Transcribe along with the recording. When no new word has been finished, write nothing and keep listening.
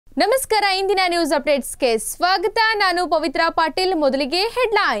ನಮಸ್ಕಾರ, ಇಂದಿನ ನ್ಯೂಸ್ ಅಪ್ಡೇಟ್ಸ್ಗೆ ಸ್ವಾಗತ. ನಾನು ಪವಿತ್ರ ಪಾಟೀಲ್. ಮೊದಲಿಗೆ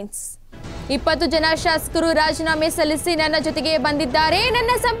ಹೆಡ್ಲೈನ್ಸ್. 20 ಜನ ಶಾಸಕರು ರಾಜೀನಾಮೆ ಸಲ್ಲಿಸಿ ನನ್ನ ಜೊತೆಗೆ ಬಂದಿದ್ದಾರೆ.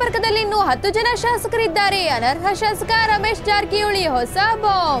 ನನ್ನ ಸಂಪರ್ಕದಲ್ಲಿ ಇನ್ನೂ 10 ಜನ ಶಾಸಕರಿದ್ದಾರೆ. ಅನರ್ಹ ಶಾಸಕ ರಮೇಶ್ ಜಾರಕಿಹೊಳಿ ಹೊಸ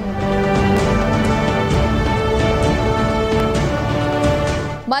ಬಾಂಬ್.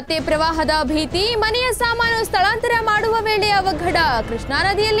 ಮತ್ತೆ ಪ್ರವಾಹದ ಭೀತಿ. ಮನೆಯ ಸಾಮಾನು ಸ್ಥಳಾಂತರ ಮಾಡುವ ವೇಳೆ ಅವಘಡ. ಕೃಷ್ಣಾ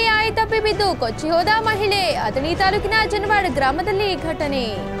ನದಿಯಲ್ಲಿ ಆಯತಪ್ಪಿ ಬಿದ್ದು ಕೊಚ್ಚಿ ಹೋದ ಮಹಿಳೆ. ಅಥಣಿ ತಾಲೂಕಿನ ಜನವಾಡ ಗ್ರಾಮದಲ್ಲಿ ಘಟನೆ.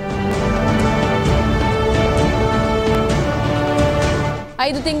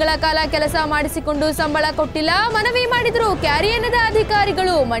 5 ತಿಂಗಳ ಕಾಲ ಕೆಲಸ ಮಾಡಿಸಿಕೊಂಡು ಸಂಬಳ ಕೊಟ್ಟಿಲ್ಲ, ಮನವಿ ಮಾಡಿದ್ರು ಕ್ಯಾರಿಯನ್ನದ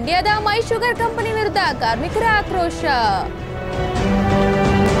ಅಧಿಕಾರಿಗಳು. ಮಂಡ್ಯದ ಮೈ ಶುಗರ್ ಕಂಪನಿ ವಿರುದ್ಧ ಕಾರ್ಮಿಕರ ಆಕ್ರೋಶ.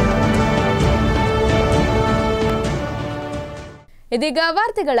 ಇದೀಗ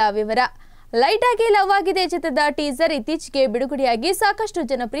ವಾರ್ತೆಗಳ ವಿವರ. ಲೈಟ್ ಆಗಿ ಲವ್ ಆಗಿದೆ ಚಿತ್ರದ ಟೀಸರ್ ಇತ್ತೀಚೆಗೆ ಬಿಡುಗಡೆಯಾಗಿ ಸಾಕಷ್ಟು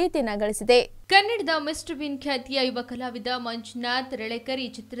ಜನಪ್ರಿಯತೆಯನ್ನು ಗಳಿಸಿದೆ. ಕನ್ನಡದ ಮಿಸ್ಟರ್ ಬಿನ್ ಖ್ಯಾತಿಯ ಯುವ ಕಲಾವಿದ ಮಂಜುನಾಥ್ ರೆಳೆಕರ್ ಈ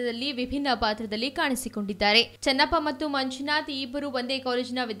ಚಿತ್ರದಲ್ಲಿ ವಿಭಿನ್ನ ಪಾತ್ರದಲ್ಲಿ ಕಾಣಿಸಿಕೊಂಡಿದ್ದಾರೆ. ಚೆನ್ನಪ್ಪ ಮತ್ತು ಮಂಜುನಾಥ್ ಇಬ್ಬರು ಒಂದೇ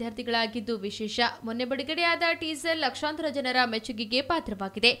ಕಾಲೇಜಿನ ವಿದ್ಯಾರ್ಥಿಗಳಾಗಿದ್ದು ವಿಶೇಷ. ಮೊನ್ನೆ ಬಿಡುಗಡೆಯಾದ ಟೀಸರ್ ಲಕ್ಷಾಂತರ ಜನರ ಮೆಚ್ಚುಗೆಗೆ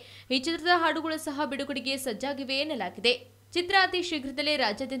ಪಾತ್ರವಾಗಿದೆ. ಈ ಚಿತ್ರದ ಹಾಡುಗಳು ಸಹ ಬಿಡುಗಡೆಗೆ ಸಜ್ಜಾಗಿವೆ ಎನ್ನಲಾಗಿದೆ. ಚಿತ್ರ ಅತಿ ಶೀಘ್ರದಲ್ಲೇ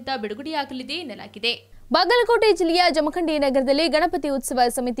ರಾಜ್ಯಾದ್ಯಂತ ಬಿಡುಗಡೆಯಾಗಲಿದೆ ಎನ್ನಲಾಗಿದೆ. ಬಾಗಲಕೋಟೆ ಜಿಲ್ಲೆಯ ಜಮಖಂಡಿ ನಗರದಲ್ಲಿ ಗಣಪತಿ ಉತ್ಸವ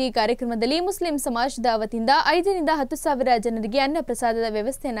ಸಮಿತಿ ಕಾರ್ಯಕ್ರಮದಲ್ಲಿ ಮುಸ್ಲಿಂ ಸಮಾಜದ ವತಿಯಿಂದ 5 ರಿಂದ 10 ಸಾವಿರ ಜನರಿಗೆ ಅನ್ನ ಪ್ರಸಾದದ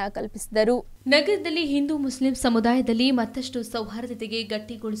ವ್ಯವಸ್ಥೆಯನ್ನು ಕಲ್ಪಿಸಿದರು. ನಗರದಲ್ಲಿ ಹಿಂದೂ ಮುಸ್ಲಿಂ ಸಮುದಾಯದಲ್ಲಿ ಮತ್ತಷ್ಟು ಸೌಹಾರ್ದತೆಗೆ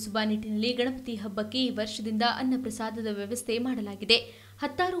ಗಟ್ಟಿಗೊಳಿಸುವ ನಿಟ್ಟಿನಲ್ಲಿ ಗಣಪತಿ ಹಬ್ಬಕ್ಕೆ ಈ ವರ್ಷದಿಂದ ಅನ್ನ ಪ್ರಸಾದದ ವ್ಯವಸ್ಥೆ ಮಾಡಲಾಗಿದೆ.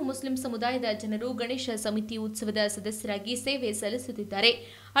 10 ಮುಸ್ಲಿಂ ಸಮುದಾಯದ ಜನರು ಗಣೇಶ ಸಮಿತಿ ಉತ್ಸವದ ಸದಸ್ಯರಾಗಿ ಸೇವೆ ಸಲ್ಲಿಸುತ್ತಿದ್ದಾರೆ.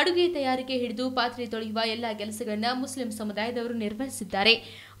 ಅಡುಗೆ ತಯಾರಿಕೆ ಹಿಡಿದು ಪಾತ್ರೆ ತೊಳೆಯುವ ಎಲ್ಲ ಕೆಲಸಗಳನ್ನು ಮುಸ್ಲಿಂ ಸಮುದಾಯದವರು ನಿರ್ವಹಿಸಿದ್ದಾರೆ.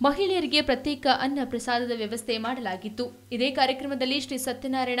 ಮಹಿಳೆಯರಿಗೆ ಪ್ರತ್ಯೇಕ ಅನ್ನ ಪ್ರಸಾದದ ವ್ಯವಸ್ಥೆ ಮಾಡಲಾಗಿತ್ತು. ಇದೇ ಕಾರ್ಯಕ್ರಮದಲ್ಲಿ ಶ್ರೀ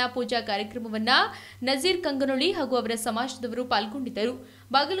ಸತ್ಯನಾರಾಯಣ ಪೂಜಾ ಕಾರ್ಯಕ್ರಮವನ್ನ ನಜೀರ್ ಕಂಗನೊಳಿ ಹಾಗೂ ಅವರ ಸಮಾಜದವರು ಪಾಲ್ಗೊಂಡಿದ್ದರು.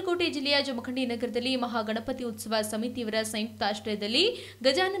 ಬಾಗಲಕೋಟೆ ಜಿಲ್ಲೆಯ ಜಮಖಂಡಿ ನಗರದಲ್ಲಿ ಮಹಾಗಣಪತಿ ಉತ್ಸವ ಸಮಿತಿಯವರ ಸಂಯುಕ್ತಾಶ್ರಯದಲ್ಲಿ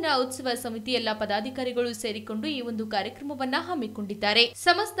ಗಜಾನನ ಉತ್ಸವ ಸಮಿತಿ ಎಲ್ಲ ಪದಾಧಿಕಾರಿಗಳು ಸೇರಿಕೊಂಡು ಈ ಒಂದು ಕಾರ್ಯಕ್ರಮವನ್ನ ಹಮ್ಮಿಕೊಂಡಿದ್ದಾರೆ.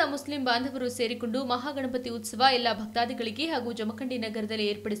 ಸಮಸ್ತ ಮುಸ್ಲಿಂ ಬಾಂಧವರು ಸೇರಿಕೊಂಡು ಮಹಾಗಣಪತಿ ಉತ್ಸವ ಎಲ್ಲ ಭಕ್ತಾದಿಗಳಿಗೆ ಹಾಗೂ ಜಮಖಂಡಿ ನಗರದಲ್ಲಿ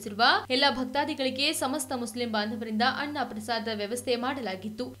ಏರ್ಪಡಿಸಿರುವ ಎಲ್ಲ ಭಕ್ತಾದಿಗಳಿಗೆ ಸಮಸ್ತ ಮುಸ್ಲಿಂ ಬಾಂಧವರಿಂದ ಅನ್ನ ಪ್ರಸಾದ ವ್ಯವಸ್ಥೆ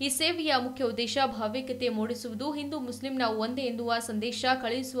ಮಾಡಲಾಗಿತ್ತು. ಈ ಸೇವೆಯ ಮುಖ್ಯ ಉದ್ದೇಶ ಭಾವ್ಯಕತೆ ಮೂಡಿಸುವುದು, ಹಿಂದೂ ಮುಸ್ಲಿಂ ನಾವು ಒಂದೇ ಎನ್ನುವ ಸಂದೇಶ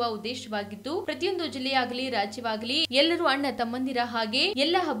ಕಳುಹಿಸುವ ಉದ್ದೇಶವಾಗಿದ್ದು, ಪ್ರತಿಯೊಂದು ಜಿಲ್ಲೆಯಾಗಲಿ ರಾಜ್ಯವಾಗಲಿ ಎಲ್ಲರೂ ಅಣ್ಣ ತಮ್ಮಂದಿರ ಹಾಗೆ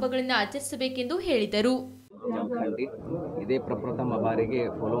ಎಲ್ಲ ಹಬ್ಬಗಳನ್ನು ಆಚರಿಸಬೇಕೆಂದು ಹೇಳಿದರು. ಜಮಖಂಡಿ ಇದೇ ಪ್ರಪ್ರಥಮ ಬಾರಿಗೆ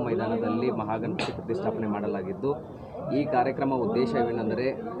ಪೋಲೋ ಮೈದಾನದಲ್ಲಿ ಮಹಾಗಣಪತಿ ಪ್ರತಿಷ್ಠಾಪನೆ ಮಾಡಲಾಗಿದ್ದು, ಈ ಕಾರ್ಯಕ್ರಮ ಉದ್ದೇಶವೇನೆಂದರೆ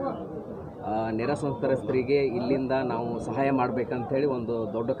ನೆರೆ ಸಂತ್ರಸ್ತರಿಗೆ ಇಲ್ಲಿಂದ ನಾವು ಸಹಾಯ ಮಾಡಬೇಕಂತೇಳಿ ಒಂದು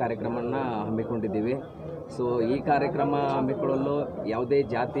ದೊಡ್ಡ ಕಾರ್ಯಕ್ರಮವನ್ನು ಹಮ್ಮಿಕೊಂಡಿದ್ದೀವಿ. ಸೊ ಈ ಕಾರ್ಯಕ್ರಮ ಹಮ್ಮಿಕೊಳ್ಳಲು ಯಾವುದೇ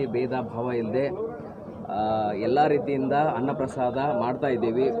ಜಾತಿ ಭೇದ ಭಾವ ಇಲ್ಲದೆ ಎಲ್ಲ ರೀತಿಯಿಂದ ಅನ್ನಪ್ರಸಾದ ಮಾಡ್ತಾ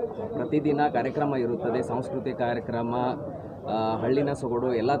ಇದ್ದೀವಿ. ಪ್ರತಿದಿನ ಕಾರ್ಯಕ್ರಮ ಇರುತ್ತದೆ, ಸಾಂಸ್ಕೃತಿಕ ಕಾರ್ಯಕ್ರಮ, ಹಳ್ಳಿನ ಸೊಗಡು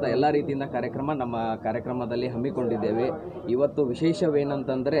ಎಲ್ಲ ರೀತಿಯಿಂದ ಕಾರ್ಯಕ್ರಮ ನಮ್ಮ ಕಾರ್ಯಕ್ರಮದಲ್ಲಿ ಹಮ್ಮಿಕೊಂಡಿದ್ದೇವೆ. ಇವತ್ತು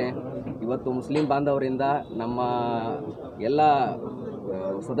ವಿಶೇಷವೇನಂತಂದರೆ ಇವತ್ತು ಮುಸ್ಲಿಂ ಬಾಂಧವರಿಂದ ನಮ್ಮ ಎಲ್ಲ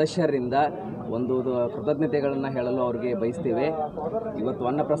ಸದಸ್ಯರಿಂದ ಒಂದು ಕೃತಜ್ಞತೆಗಳನ್ನು ಹೇಳಲು ಅವರಿಗೆ ಬಯಸ್ತೇವೆ. ಇವತ್ತು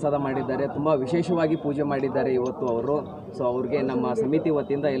ಅನ್ನಪ್ರಸಾದ ಮಾಡಿದ್ದಾರೆ, ತುಂಬ ವಿಶೇಷವಾಗಿ ಪೂಜೆ ಮಾಡಿದ್ದಾರೆ ಇವತ್ತು ಅವರು. ಸೊ ಅವ್ರಿಗೆ ನಮ್ಮ ಸಮಿತಿ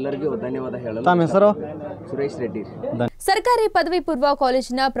ವತಿಯಿಂದ ಎಲ್ಲರಿಗೂ ಧನ್ಯವಾದ ಹೇಳಲು. ತಮ್ಮ ಹೆಸರು? ಸುರೇಶ್ ರೆಡ್ಡಿ. ಸರ್ಕಾರಿ ಪದವಿ ಪೂರ್ವ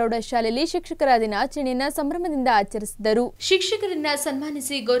ಕಾಲೇಜಿನ ಪ್ರೌಢಶಾಲೆಯಲ್ಲಿ ಶಿಕ್ಷಕರ ದಿನಾಚರಣೆಯನ್ನು ಸಂಭ್ರಮದಿಂದ ಆಚರಿಸಿದರು. ಶಿಕ್ಷಕರನ್ನ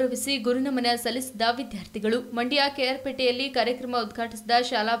ಸನ್ಮಾನಿಸಿ ಗೌರವಿಸಿ ಗುರುನಮನ ಸಲ್ಲಿಸಿದ ವಿದ್ಯಾರ್ಥಿಗಳು. ಮಂಡ್ಯ ಕೆಆರ್ಪೇಟೆಯಲ್ಲಿ ಕಾರ್ಯಕ್ರಮ ಉದ್ಘಾಟಿಸಿದ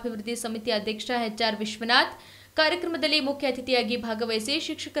ಶಾಲಾಭಿವೃದ್ಧಿ ಸಮಿತಿ ಅಧ್ಯಕ್ಷ HR ವಿಶ್ವನಾಥ್ ಕಾರ್ಯಕ್ರಮದಲ್ಲಿ ಮುಖ್ಯ ಅತಿಥಿಯಾಗಿ ಭಾಗವಹಿಸಿ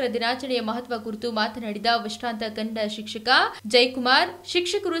ಶಿಕ್ಷಕರ ದಿನಾಚರಣೆಯ ಮಹತ್ವ ಕುರಿತು ಮಾತನಾಡಿದ ವಿಶ್ರಾಂತ ಕನ್ನಡ ಶಿಕ್ಷಕ ಜಯಕುಮಾರ್,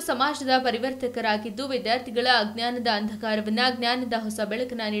 ಶಿಕ್ಷಕರು ಸಮಾಜದ ಪರಿವರ್ತಕರಾಗಿದ್ದು ವಿದ್ಯಾರ್ಥಿಗಳ ಅಜ್ಞಾನದ ಅಂಧಕಾರವನ್ನ ಜ್ಞಾನದ ಹೊಸ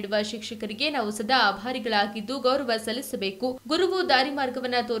ಬೆಳಕನ್ನ ನೀಡುವ ಶಿಕ್ಷಕರಿಗೆ ನಾವು ಸದಾ ಆಭಾರಿಗಳಾಗಿದ್ದು ಗೌರವ ಸಲ್ಲಿಸಬೇಕು. ಗುರುವು ದಾರಿ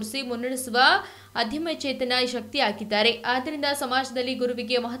ಮಾರ್ಗವನ್ನ ತೋರಿಸಿ ಮುನ್ನಡೆಸುವ ಅಧ್ಯಮ ಚೇತನ ಶಕ್ತಿಯಾಗಿದ್ದಾರೆ. ಆದ್ದರಿಂದ ಸಮಾಜದಲ್ಲಿ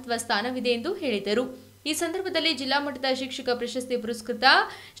ಗುರುವಿಗೆ ಮಹತ್ವ ಸ್ಥಾನವಿದೆ ಎಂದು ಹೇಳಿದರು. ಈ ಸಂದರ್ಭದಲ್ಲಿ ಜಿಲ್ಲಾ ಮಟ್ಟದ ಶಿಕ್ಷಕ ಪ್ರಶಸ್ತಿ ಪುರಸ್ಕೃತ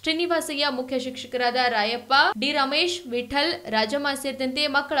ಶ್ರೀನಿವಾಸಯ್ಯ, ಮುಖ್ಯ ಶಿಕ್ಷಕರಾದ ರಾಯಪ್ಪ, ಡಿ ರಮೇಶ್, ವಿಠಲ್, ರಾಜಮ್ಮ ಸೇರಿದಂತೆ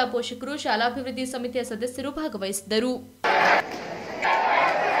ಮಕ್ಕಳ ಪೋಷಕರು, ಶಾಲಾಭಿವೃದ್ಧಿ ಸಮಿತಿಯ ಸದಸ್ಯರು ಭಾಗವಹಿಸಿದ್ದರು.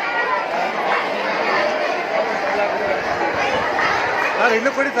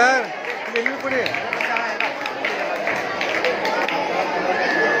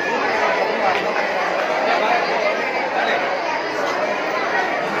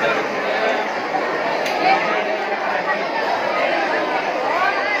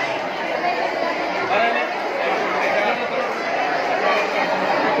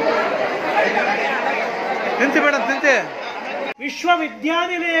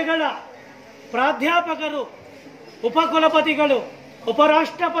 ವಿಶ್ವವಿದ್ಯಾನಿಲಯಗಳ ಪ್ರಾಧ್ಯಾಪಕರು, ಉಪಕುಲಪತಿಗಳು,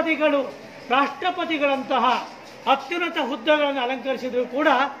 ಉಪರಾಷ್ಟ್ರಪತಿಗಳು, ರಾಷ್ಟ್ರಪತಿಗಳಂತಹ ಅತ್ಯುನ್ನತ ಹುದ್ದೆಗಳನ್ನು ಅಲಂಕರಿಸಿದರೂ ಕೂಡ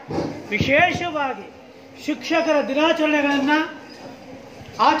ವಿಶೇಷವಾಗಿ ಶಿಕ್ಷಕರ ದಿನಾಚರಣೆಗಳನ್ನು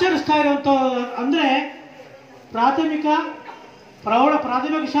ಆಚರಿಸ್ತಾ ಇರುವಂಥ ಅಂದರೆ ಪ್ರಾಥಮಿಕ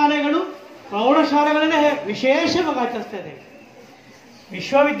ಪ್ರಾಥಮಿಕ ಶಾಲೆಗಳು, ಪ್ರೌಢಶಾಲೆಗಳನ್ನೇ ವಿಶೇಷವಾಗಿ ಆಚರಿಸ್ತಾ ಇದ್ದೇವೆ.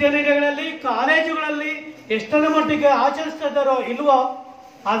 ವಿಶ್ವವಿದ್ಯಾನಿಲಯಗಳಲ್ಲಿ, ಕಾಲೇಜುಗಳಲ್ಲಿ ಎಷ್ಟರ ಮಟ್ಟಿಗೆ ಆಚರಿಸ್ತಾ ಇದ್ದಾರೋ ಇಲ್ವೋ,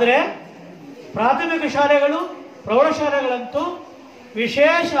 ಆದರೆ ಪ್ರಾಥಮಿಕ ಶಾಲೆಗಳು, ಪ್ರೌಢಶಾಲೆಗಳಂತೂ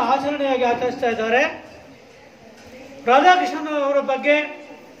ವಿಶೇಷ ಆಚರಣೆಯಾಗಿ ಆಚರಿಸ್ತಾ ಇದ್ದಾರೆ. ರಾಧಾಕೃಷ್ಣನ್ ಅವರ ಬಗ್ಗೆ,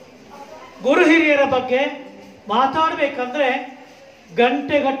 ಗುರು ಹಿರಿಯರ ಬಗ್ಗೆ ಮಾತಾಡಬೇಕಂದ್ರೆ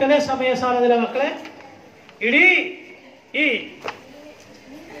ಗಂಟೆಗಟ್ಟಲೆ ಸಮಯ ಸಾಲದಿಲ್ಲ ಮಕ್ಕಳೇ. ಇಡೀ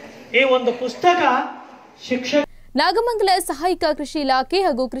ಈ ಒಂದು ಪುಸ್ತಕ ಶಿಕ್ಷಕ ನಾಗಮಂಗಲ ಸಹಾಯಕ ಕೃಷಿ ಇಲಾಖೆ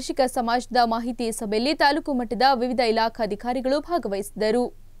ಹಾಗೂ ಕೃಷಿಕ ಸಮಾಜದ ಮಾಹಿತಿ ಸಭೆಯಲ್ಲಿ ತಾಲೂಕು ಮಟ್ಟದ ವಿವಿಧ ಇಲಾಖಾಧಿಕಾರಿಗಳು ಭಾಗವಹಿಸಿದರು.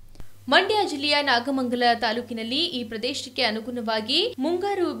 ಮಂಡ್ಯ ಜಿಲ್ಲೆಯ ನಾಗಮಂಗಲ ತಾಲೂಕಿನಲ್ಲಿ ಈ ಪ್ರದೇಶಕ್ಕೆ ಅನುಗುಣವಾಗಿ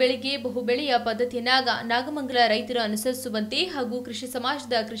ಮುಂಗಾರು ಬೆಳೆಗೆ ಬಹುಬೆಳೆಯ ಪದ್ಧತಿಯನ್ನ ನಾಗಮಂಗಲ ರೈತರು ಅನುಸರಿಸುವಂತೆ ಹಾಗೂ ಕೃಷಿ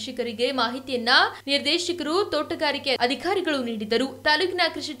ಸಮಾಜದ ಕೃಷಿಕರಿಗೆ ಮಾಹಿತಿಯನ್ನ ನಿರ್ದೇಶಕರು, ತೋಟಗಾರಿಕೆ ಅಧಿಕಾರಿಗಳು ನೀಡಿದರು. ತಾಲೂಕಿನ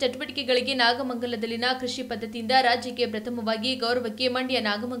ಕೃಷಿ ಚಟುವಟಿಕೆಗಳಿಗೆ ನಾಗಮಂಗಲದಲ್ಲಿನ ಕೃಷಿ ಪದ್ಧತಿಯಿಂದ ರಾಜ್ಯಕ್ಕೆ ಪ್ರಥಮವಾಗಿ ಗೌರವಕ್ಕೆ ಮಂಡ್ಯ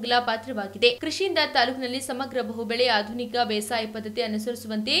ನಾಗಮಂಗಲ ಪಾತ್ರವಾಗಿದೆ. ಕೃಷಿಯಿಂದ ತಾಲೂಕಿನಲ್ಲಿ ಸಮಗ್ರ ಬಹುಬೆಳೆ ಆಧುನಿಕ ಬೇಸಾಯ ಪದ್ಧತಿ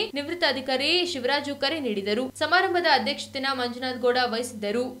ಅನುಸರಿಸುವಂತೆ ನಿವೃತ್ತ ಅಧಿಕಾರಿ ಶಿವರಾಜು ಕರೆ ನೀಡಿದರು. ಸಮಾರಂಭದ ಅಧ್ಯಕ್ಷತೆಯನ್ನು ಮಂಜುನಾಥ್ ಗೌಡ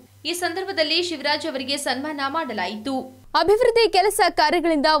ವಹಿಸಿದ್ದರು. ಈ ಸಂದರ್ಭದಲ್ಲಿ ಶಿವರಾಜ್ ಅವರಿಗೆ ಸನ್ಮಾನ ಮಾಡಲಾಯಿತು. ಅಭಿವೃದ್ಧಿ ಕೆಲಸ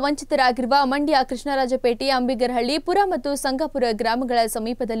ಕಾರ್ಯಗಳಿಂದ ವಂಚಿತರಾಗಿರುವ ಮಂಡ್ಯ, ಕೃಷ್ಣರಾಜಪೇಟೆ, ಅಂಬಿಗರಹಳ್ಳಿ, ಪುರ ಮತ್ತು ಸಂಗಾಪುರ ಗ್ರಾಮಗಳ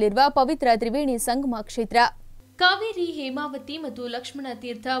ಸಮೀಪದಲ್ಲಿರುವ ಪವಿತ್ರ ತ್ರಿವೇಣಿ ಸಂಗಮ ಕ್ಷೇತ್ರ. ಕಾವೇರಿ, ಹೇಮಾವತಿ ಮತ್ತು ಲಕ್ಷ್ಮಣ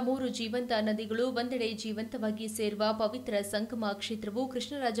ತೀರ್ಥ 3 ಜೀವಂತ ನದಿಗಳು ಒಂದೆಡೆ ಜೀವಂತವಾಗಿ ಸೇರುವ ಪವಿತ್ರ ಸಂಗಮ ಕ್ಷೇತ್ರವು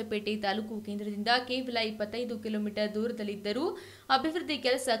ಕೃಷ್ಣರಾಜಪೇಟೆ ತಾಲೂಕು ಕೇಂದ್ರದಿಂದ ಕೇವಲ 25 ಕಿಲೋಮೀಟರ್ ದೂರದಲ್ಲಿದ್ದರೂ ಅಭಿವೃದ್ಧಿ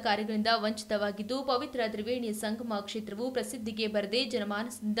ಕೆಲಸ ಕಾರ್ಯಗಳಿಂದ ವಂಚಿತವಾಗಿದ್ದು, ಪವಿತ್ರ ತ್ರಿವೇಣಿ ಸಂಗಮ ಕ್ಷೇತ್ರವು ಪ್ರಸಿದ್ಧಿಗೆ ಬರದೆ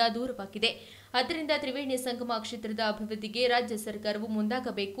ಜನಮಾನಸದಿಂದ ದೂರವಾಗಿದೆ. ಆದ್ದರಿಂದ ತ್ರಿವೇಣಿ ಸಂಗಮ ಕ್ಷೇತ್ರದ ಅಭಿವೃದ್ಧಿಗೆ ರಾಜ್ಯ ಸರ್ಕಾರವು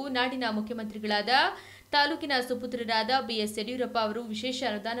ಮುಂದಾಗಬೇಕು. ನಾಡಿನ ಮುಖ್ಯಮಂತ್ರಿಗಳಾದ ತಾಲೂಕಿನ ಸುಪುತ್ರರಾದ ಬಿಎಸ್ ಯಡಿಯೂರಪ್ಪ ಅವರು ವಿಶೇಷ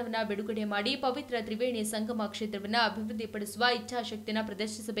ಅನುದಾನವನ್ನು ಬಿಡುಗಡೆ ಮಾಡಿ ಪವಿತ್ರ ತ್ರಿವೇಣಿ ಸಂಗಮ ಕ್ಷೇತ್ರವನ್ನು ಅಭಿವೃದ್ಧಿಪಡಿಸುವ ಇಚ್ಛಾಶಕ್ತಿಯನ್ನು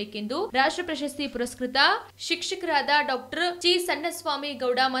ಪ್ರದರ್ಶಿಸಬೇಕೆಂದು ರಾಷ್ಟ್ರ ಪ್ರಶಸ್ತಿ ಪುರಸ್ಕೃತ ಶಿಕ್ಷಕರಾದ ಡಾಕ್ಟರ್ ಜಿ ಸಣ್ಣಸ್ವಾಮಿ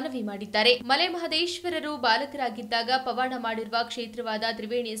ಗೌಡ ಮನವಿ ಮಾಡಿದ್ದಾರೆ. ಮಲೆ ಮಹದೇಶ್ವರರು ಬಾಲಕರಾಗಿದ್ದಾಗ ಪವಾಡ ಮಾಡಿರುವ ಕ್ಷೇತ್ರವಾದ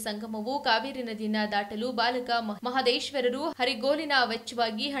ತ್ರಿವೇಣಿ ಸಂಗಮವು ಕಾವೇರಿ ನದಿಯನ್ನ ದಾಟಲು ಬಾಲಕ ಮಹದೇಶ್ವರರು ಹರಿಗೋಲಿನ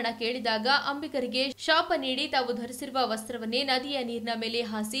ವೆಚ್ಚವಾಗಿ ಹಣ ಕೇಳಿದಾಗ ಅಂಬಿಗರಿಗೆ ಶಾಪ ನೀಡಿ ತಾವು ಧರಿಸಿರುವ ವಸ್ತ್ರವನ್ನೇ ನದಿಯ ನೀರಿನ ಮೇಲೆ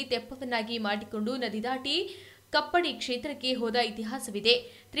ಹಾಸಿ ತೆಪ್ಪವನ್ನಾಗಿ ಮಾಡಿಕೊಂಡು ನದಿ ದಾಟಿ ಕಪ್ಪಡಿ ಕ್ಷೇತ್ರಕ್ಕೆ ಹೋದ ಇತಿಹಾಸವಿದೆ.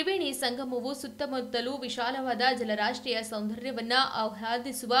 ತ್ರಿವೇಣಿ ಸಂಗಮವು ಸುತ್ತಮುತ್ತಲೂ ವಿಶಾಲವಾದ ಜಲರಾಶಿಯ ಸೌಂದರ್ಯವನ್ನ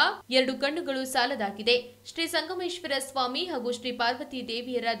ಆಹ್ಲಾದಿಸುವ 2 ಕಣ್ಣುಗಳು ಸಾಲದಾಗಿದೆ. ಶ್ರೀ ಸಂಗಮೇಶ್ವರ ಸ್ವಾಮಿ ಹಾಗೂ ಶ್ರೀ ಪಾರ್ವತಿ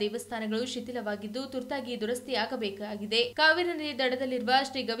ದೇವಿಯರ ದೇವಸ್ಥಾನಗಳು ಶಿಥಿಲವಾಗಿದ್ದು ತುರ್ತಾಗಿ ದುರಸ್ತಿಯಾಗಬೇಕಾಗಿದೆ. ಕಾವೇರಿ ನದಿ ದಡದಲ್ಲಿರುವ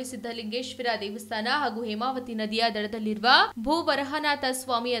ಶ್ರೀ ಗವಿಸಿದ್ದಲಿಂಗೇಶ್ವರ ದೇವಸ್ಥಾನ ಹಾಗೂ ಹೇಮಾವತಿ ನದಿಯ ದಡದಲ್ಲಿರುವ ಭೂವರಹನಾಥ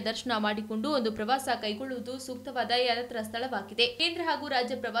ಸ್ವಾಮಿಯ ದರ್ಶನ ಮಾಡಿಕೊಂಡು ಒಂದು ಪ್ರವಾಸ ಕೈಗೊಳ್ಳುವುದು ಸೂಕ್ತವಾದ ಯಾತ್ರಾ ಸ್ಥಳವಾಗಿದೆ. ಕೇಂದ್ರ ಹಾಗೂ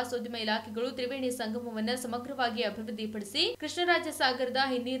ರಾಜ್ಯ ಪ್ರವಾಸೋದ್ಯಮ ಇಲಾಖೆಗಳು ತ್ರಿವೇಣಿ ಸಂಗಮವನ್ನು ಸಮಗ್ರವಾಗಿ ಅಭಿವೃದ್ಧಿಪಡಿಸಿ ಕೃಷ್ಣರಾಜ ಸಾಗರದ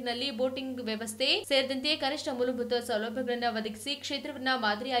ಹಿನ್ನೀರಿನಲ್ಲಿ ಬೋಟಿಂಗ್ ವ್ಯವಸ್ಥೆ ಸೇರಿದಂತೆ ಕನಿಷ್ಠ ಮೂಲಭೂತ ಸೌಲಭ್ಯಗಳನ್ನು ಒದಗಿಸಿ ಕ್ಷೇತ್ರವನ್ನು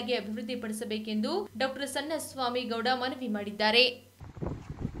ಮಾದರಿಯಾಗಿ ಅಭಿವೃದ್ಧಿಪಡಿಸಬೇಕೆಂದು ಡಾಕ್ಟರ್ ಸಣ್ಣಸ್ವಾಮಿ ಗೌಡ ಮನವಿ ಮಾಡಿದ್ದಾರೆ.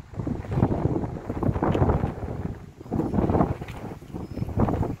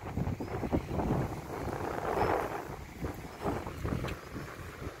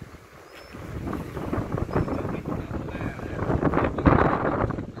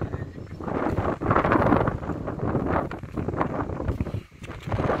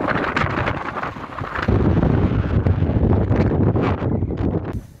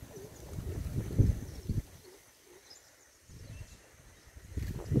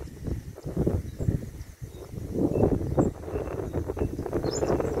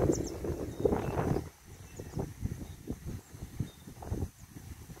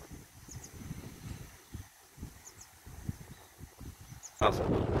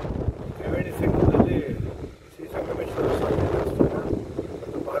 ತ್ರಿವೇಣಿ ಸಂಗಮದಲ್ಲಿ ಶ್ರೀ ಸಂಗಮೇಶ್ವರ ಸ್ವಾಮಿ ದೇವಸ್ಥಾನ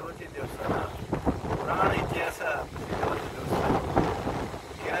ಮತ್ತು ಪಾರ್ವತಿ ದೇವಸ್ಥಾನ ಪುರಾಣ ಇತಿಹಾಸ ದೇವಸ್ಥಾನ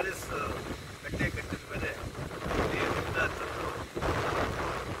KRS ಗಡ್ಡೆ ಕಟ್ಟಿದ ಮೇಲೆ ನೀರಿನಿಂದ ತಂದು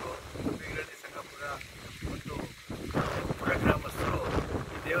ಅಂಬಿಗರಹಳ್ಳಿ, ಸಂಗಾಪುರ ಮತ್ತು ಪುರ ಗ್ರಾಮಸ್ಥರು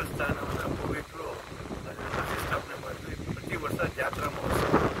ಈ ದೇವಸ್ಥಾನವನ್ನು ಪೂರ್ವಿಕರು ಅದನ್ನು ಪ್ರತಿಷ್ಠಾಪನೆ ಮಾಡಿದ್ವಿ. ಪ್ರತಿ ವರ್ಷ ಜಾತ್ರಾ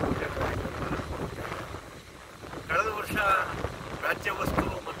ಮಹೋತ್ಸವ ಪೂಜಾ ಕಾರ್ಯಕ್ರಮ. ಕಳೆದ ವರ್ಷ ರಾಜ್ಯ ವಸ್ತು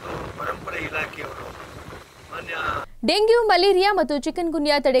ಮತ್ತು ಪರಂಪರೆ ಇಲಾಖೆಯವರು ಡೆಂಗ್ಯೂ, ಮಲೇರಿಯಾ ಮತ್ತು ಚಿಕನ್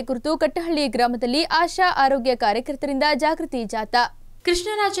ಗುನ್ಯಾ ತಡೆ ಕುರಿತು ಕಟ್ಟಹಳ್ಳಿ ಗ್ರಾಮದಲ್ಲಿ ಆಶಾ ಆರೋಗ್ಯ ಕಾರ್ಯಕರ್ತರಿಂದ ಜಾಗೃತಿ ಜಾಥಾ.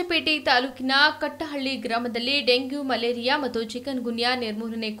 ಕೃಷ್ಣರಾಜಪೇಟೆ ತಾಲೂಕಿನ ಕಟ್ಟಹಳ್ಳಿ ಗ್ರಾಮದಲ್ಲಿ ಡೆಂಗ್ಯೂ, ಮಲೇರಿಯಾ ಮತ್ತು ಚಿಕನ್ ಗುನ್ಯಾ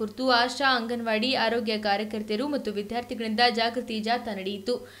ನಿರ್ಮೂಲನೆ ಕುರಿತು ಆಶಾ, ಅಂಗನವಾಡಿ ಆರೋಗ್ಯ ಕಾರ್ಯಕರ್ತೆಯರು ಮತ್ತು ವಿದ್ಯಾರ್ಥಿಗಳಿಂದ ಜಾಗೃತಿ ಜಾಥಾ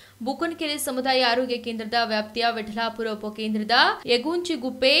ನಡೆಯಿತು. ಬೂಕನಕೆರೆ ಸಮುದಾಯ ಆರೋಗ್ಯ ಕೇಂದ್ರದ ವ್ಯಾಪ್ತಿಯ ವಿಠಲಾಪುರ ಉಪಕೇಂದ್ರದ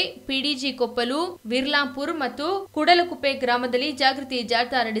ಯಗುಂಚಿಗುಪ್ಪೆ, ಪಿಡಿಜಿ ಕೊಪ್ಪಲು, ವಿರ್ಲಾಂಪುರ್ ಮತ್ತು ಕುಡಲಕುಪ್ಪೆ ಗ್ರಾಮದಲ್ಲಿ ಜಾಗೃತಿ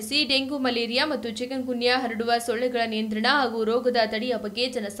ಜಾಥಾ ನಡೆಸಿ ಡೆಂಗು, ಮಲೇರಿಯಾ ಮತ್ತು ಚಿಕನ್ ಗುನ್ಯಾ ಹರಡುವ ಸೊಳ್ಳೆಗಳ ನಿಯಂತ್ರಣ ಹಾಗೂ ರೋಗದ ತಡೆಯ ಬಗ್ಗೆ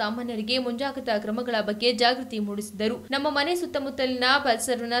ಜನಸಾಮಾನ್ಯರಿಗೆ ಮುಂಜಾಗ್ರತಾ ಕ್ರಮಗಳ ಬಗ್ಗೆ ಜಾಗೃತಿ ಮೂಡಿಸಿದರು. ನಮ್ಮ ಮನೆ ಸುತ್ತಮುತ್ತಲಿನ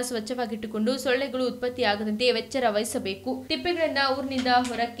ಪರಿಸರವನ್ನು ಸ್ವಚ್ಛವಾಗಿಟ್ಟುಕೊಂಡು ಸೊಳ್ಳೆಗಳು ಉತ್ಪತ್ತಿಯಾಗದಂತೆ ಎಚ್ಚರ ವಹಿಸಬೇಕು. ತಿಪ್ಪೆಗಳನ್ನು ಊರಿನಿಂದ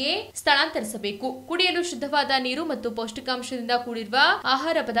ಹೊರಕ್ಕೆ ಸ್ಥಳಾಂತರಿಸಬೇಕು. ಕುಡಿಯಲು ಶುದ್ಧವಾದ ನೀರು ಮತ್ತು ಪೌಷ್ಟಿಕಾಂಶದಿಂದ ಕೂಡಿರುವ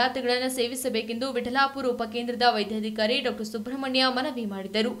ಆಹಾರ ಪದಾರ್ಥಗಳನ್ನು ಸೇವಿಸಬೇಕೆಂದು ವಿಠಲಾಪುರ ಉಪಕೇಂದ್ರದ ವೈದ್ಯಾಧಿಕಾರಿ ಡಾ ಸುಬ್ರಹ್ಮಣ್ಯ ಮನವಿ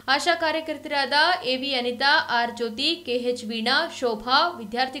ಮಾಡಿದರು. ಆಶಾ ಕಾರ್ಯಕರ್ತರಾದ ಎವಿ ಅನಿತಾ, ಆರ್ ಜ್ಯೋತಿ, ಕೆಎಚ್ ವೀಣಾ, ಶೋಭಾ,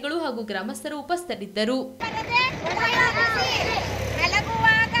 ವಿದ್ಯಾರ್ಥಿಗಳು ಹಾಗೂ ಗ್ರಾಮಸ್ಥರು ಉಪಸ್ಥಿತರಿದ್ದರು.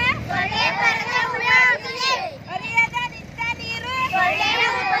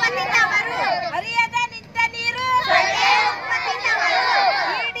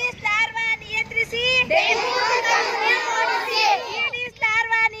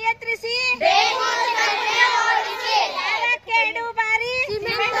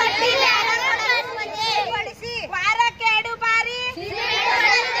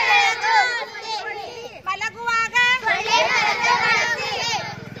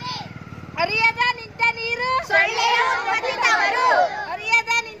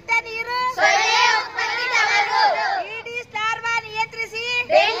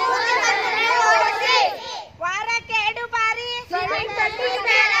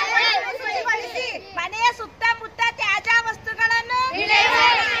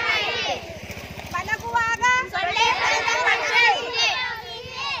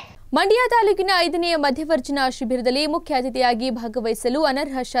 ಮಂಡ್ಯ ತಾಲೂಕಿನ 5ನೇ ಮಧ್ಯವರ್ಜನ ಶಿಬಿರದಲ್ಲಿ ಮುಖ್ಯ ಅತಿಥಿಯಾಗಿ ಭಾಗವಹಿಸಲು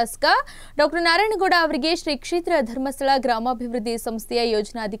ಅನರ್ಹ ಶಾಸಕ ಡಾ ನಾರಾಯಣಗೌಡ ಅವರಿಗೆ ಶ್ರೀ ಕ್ಷೇತ್ರ ಧರ್ಮಸ್ಥಳ ಗ್ರಾಮಾಭಿವೃದ್ಧಿ ಸಂಸ್ಥೆಯ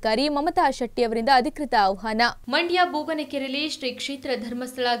ಯೋಜನಾಧಿಕಾರಿ ಮಮತಾ ಶೆಟ್ಟಿ ಅವರಿಂದ ಅಧಿಕೃತ ಆಹ್ವಾನ. ಮಂಡ್ಯ ಬೂಗನಕೆರೆಯಲ್ಲಿ ಶ್ರೀ ಕ್ಷೇತ್ರ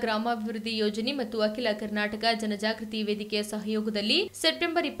ಧರ್ಮಸ್ಥಳ ಗ್ರಾಮಾಭಿವೃದ್ಧಿ ಯೋಜನೆ ಮತ್ತು ಅಖಿಲ ಕರ್ನಾಟಕ ಜನಜಾಗೃತಿ ವೇದಿಕೆಯ ಸಹಯೋಗದಲ್ಲಿ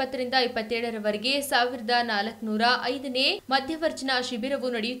ಸೆಪ್ಟೆಂಬರ್ 20ರಿಂದ 27ರವರೆಗೆ 1405ನೇ ಮಧ್ಯವರ್ಜನ ಶಿಬಿರವು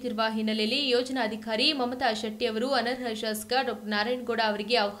ನಡೆಯುತ್ತಿರುವ ಹಿನ್ನೆಲೆಯಲ್ಲಿ ಯೋಜನಾಧಿಕಾರಿ ಮಮತಾ ಶೆಟ್ಟಿ ಅವರು ಅನರ್ಹ ಶಾಸಕ ಡಾ ನಾರಾಯಣಗೌಡ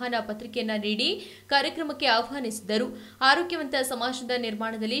ಅವರಿಗೆ ಆಹ್ವಾನ ಪತ್ರಿಕೆಯನ್ನು ನೀಡಿ ಕಾರ್ಯಕ್ರಮಕ್ಕೆ ಆಹ್ವಾನಿಸಿದರು. ಆರೋಗ್ಯವಂತ ಸಮಾಜದ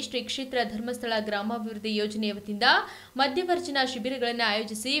ನಿರ್ಮಾಣದಲ್ಲಿ ಶ್ರೀ ಕ್ಷೇತ್ರ ಧರ್ಮಸ್ಥಳ ಗ್ರಾಮಾಭಿವೃದ್ಧಿ ಯೋಜನೆಯ ವತಿಯಿಂದ ಮಧ್ಯವರ್ಜನ ಶಿಬಿರಗಳನ್ನು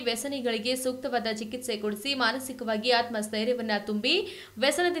ಆಯೋಜಿಸಿ ವ್ಯಸನಿಗಳಿಗೆ ಸೂಕ್ತವಾದ ಚಿಕಿತ್ಸೆ ಕೊಡಿಸಿ ಮಾನಸಿಕವಾಗಿ ಆತ್ಮಸ್ಥೈರ್ಯವನ್ನು ತುಂಬಿ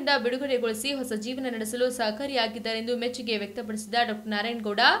ವ್ಯಸನದಿಂದ ಬಿಡುಗಡೆಗೊಳಿಸಿ ಹೊಸ ಜೀವನ ನಡೆಸಲು ಸಹಕಾರಿಯಾಗಿದ್ದಾರೆಂದು ಮೆಚ್ಚುಗೆ ವ್ಯಕ್ತಪಡಿಸಿದ ಡಾ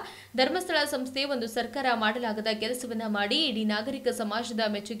ನಾರಾಯಣಗೌಡ, ಧರ್ಮಸ್ಥಳ ಸಂಸ್ಥೆ ಒಂದು ಸರ್ಕಾರ ಮಾಡಲಾಗದ ಕೆಲಸವನ್ನ ಮಾಡಿ ಇಡೀ ನಾಗರಿಕ ಸಮಾಜದ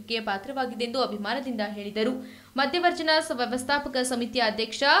ಮೆಚ್ಚುಗೆಗೆ ಪಾತ್ರವಾಗಿದೆ ಎಂದು ಅಭಿಮಾನದಿಂದ ಹೇಳಿದರು. ಮಧ್ಯವರ್ಜನ ವ್ಯವಸ್ಥಾಪಕ ಸಮಿತಿಯ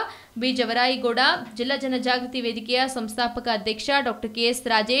ಅಧ್ಯಕ್ಷ ಬಿ ಜವರಾಯಿಗೌಡ, ಜಿಲ್ಲಾ ಜನಜಾಗೃತಿ ವೇದಿಕೆಯ ಸಂಸ್ಥಾಪಕ ಅಧ್ಯಕ್ಷ ಡಾ ಕೆಎಸ್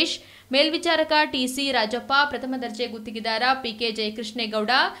ರಾಜೇಶ್, ಮೇಲ್ವಿಚಾರಕ ಟಿಸಿ ರಾಜಪ್ಪ, ಪ್ರಥಮ ದರ್ಜೆ ಗುತ್ತಿಗೆದಾರ ಪಿಕೆ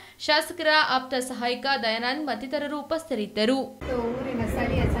ಜಯಕೃಷ್ಣೇಗೌಡ, ಶಾಸಕರ ಆಪ್ತ ಸಹಾಯಕ ದಯಾನಂದ್ ಮತ್ತಿತರರು ಉಪಸ್ಥಿತರಿದ್ದರು. ಊರಿನ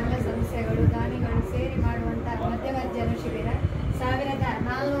ಸ್ಥಳೀಯ ಸಂಘ ಸಂಸ್ಥೆಗಳು, ದಾನಿಗಳು ಸೇರಿ ಮಾಡುವಂತಹ ಮಧ್ಯವರ್ಜನ ಶಿಬಿರ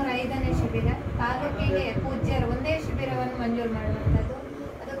 1405ನೇ ಶಿಬಿರ. ತಾಲೂಕಿಗೆ ಪೂಜ್ಯರು ಒಂದೇ ಶಿಬಿರವನ್ನು ಮಂಜೂರು ಮಾಡುವಂಥದ್ದು.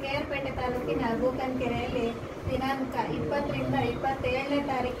 ಅದು ಕೆಆರ್ಪೇಟೆ ತಾಲೂಕಿನ ಬೂಕನಕೆರೆಯಲ್ಲಿ ದಿನಾಂಕ 20ರಿಂದ 27ನೇ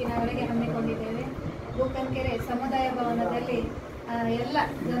ತಾರೀಕಿನವರೆಗೆ ಹಮ್ಮಿಕೊಂಡಿದ್ದೇವೆ. ಬೂಕನಕೆರೆ ಸಮುದಾಯ ಭವನದಲ್ಲಿ ಎಲ್ಲ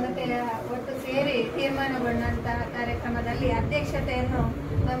ಜನತೆಯ ಒಟ್ಟು ಸೇರಿ ತೀರ್ಮಾನಗೊಂಡಂತಹ ಕಾರ್ಯಕ್ರಮದಲ್ಲಿ ಅಧ್ಯಕ್ಷತೆಯನ್ನು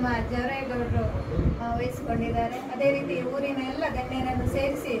ನಮ್ಮ ಜವರೇಗೌಡರು ವಹಿಸಿಕೊಂಡಿದ್ದಾರೆ. ಅದೇ ರೀತಿ ಊರಿನ ಎಲ್ಲ ಗಣ್ಯರನ್ನು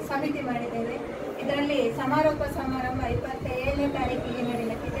ಸೇರಿಸಿ ಸಮಿತಿ ಮಾಡಿದ್ದೇವೆ. ಇದರಲ್ಲಿ ಸಮಾರೋಪ ಸಮಾರಂಭ 27ನೇ ತಾರೀಕಿಗೆ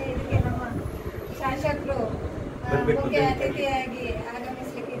ನಡೆಯಲಿದೆ. ಇದಕ್ಕೆ ನಮ್ಮ ಶಾಸಕರು ಮುಖ್ಯ ಅತಿಥಿಯಾಗಿ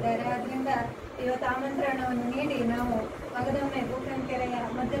ಆಗಮಿಸಲಿಕ್ಕಿದ್ದಾರೆ. ಆದ್ದರಿಂದ ಇವತ್ತು ಆಮಂತ್ರಣವನ್ನು ನೀಡಿ ನಾವು ಮಗದೊಮ್ಮೆ ಬೂಕನಕೆರೆಯ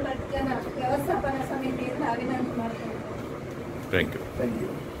ಮಧ್ಯವರ್ಜನ ವ್ಯವಸ್ಥಾಪನಾ ಸಮಿತಿಯಿಂದ ಅಭಿನಂದನೆ ಮಾಡ್ತೇವೆ. Thank you.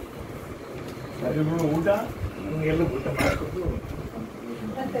 ಊಟ ಎಲ್ಲ ಊಟ ಮಾಡಿಕೊಟ್ಟು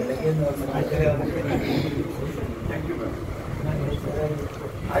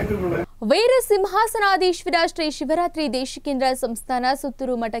ವೀರ ಸಿಂಹಾಸನಾಧೀಶ್ವರ ಶ್ರೀ ಶಿವರಾತ್ರಿ ದೇಶಿಕೇಂದ್ರ ಸಂಸ್ಥಾನ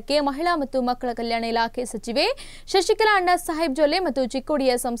ಸುತ್ತೂರು ಮಠಕ್ಕೆ ಮಹಿಳಾ ಮತ್ತು ಮಕ್ಕಳ ಕಲ್ಯಾಣ ಇಲಾಖೆ ಸಚಿವೆ ಶಶಿಕಲಾ ಅಣ್ಣಾ ಸಾಹೇಬ್ ಜೊಲ್ಲೆ ಮತ್ತು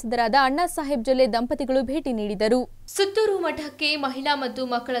ಚಿಕ್ಕೋಡಿಯ ಸಂಸದರಾದ ಅಣ್ಣಾ ಸಾಹೇಬ್ ಜೊಲ್ಲೆ ದಂಪತಿಗಳು ಭೇಟಿ ನೀಡಿದರು. ಸುತ್ತೂರು ಮಠಕ್ಕೆ ಮಹಿಳಾ ಮತ್ತು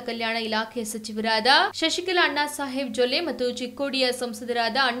ಮಕ್ಕಳ ಕಲ್ಯಾಣ ಇಲಾಖೆ ಸಚಿವರಾದ ಶಶಿಕಲಾ ಅಣ್ಣಾ ಸಾಹೇಬ್ ಜೊಲ್ಲೆ ಮತ್ತು ಚಿಕ್ಕೋಡಿಯ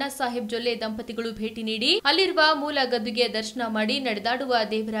ಸಂಸದರಾದ ಅಣ್ಣಾ ಸಾಹೇಬ್ ಜೊಲ್ಲೆ ದಂಪತಿಗಳು ಭೇಟಿ ನೀಡಿ ಅಲ್ಲಿರುವ ಮೂಲ ಗದ್ದುಗೆ ದರ್ಶನ ಮಾಡಿ ನಡೆದಾಡುವ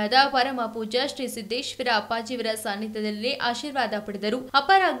ದೇವರಾದ ಪರಮ ಪೂಜ್ಯ ಶ್ರೀ ಸಿದ್ದೇಶ್ವರ ಅಪ್ಪಾಜಿಯವರ ಸಾನ್ನಿಧ್ಯದಲ್ಲಿ ಆಶೀರ್ವಾದ ಪಡೆದರು.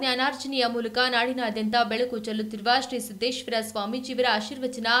 ಅಪಾರ ಜ್ಞಾನಾರ್ಜನೆಯ ಮೂಲಕ ನಾಡಿನಾದ್ಯಂತ ಬೆಳಕು ಚೆಲ್ಲುತ್ತಿರುವ ಶ್ರೀ ಸಿದ್ದೇಶ್ವರ ಸ್ವಾಮೀಜಿಯವರ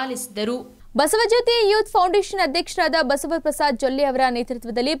ಆಶೀರ್ವಚನ ಆಲಿಸಿದರು. ಬಸವಜ್ಯೋತಿ ಯೂತ್ ಫೌಂಡೇಶನ್ ಅಧ್ಯಕ್ಷರಾದ ಬಸವಪ್ರಸಾದ್ ಜೊಲ್ಲೆ ಅವರ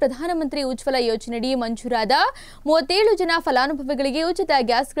ನೇತೃತ್ವದಲ್ಲಿ ಪ್ರಧಾನಮಂತ್ರಿ ಉಜ್ವಲ ಯೋಜನೆಯಡಿ ಮಂಜೂರಾದ 37 ಜನ ಫಲಾನುಭವಿಗಳಿಗೆ ಉಚಿತ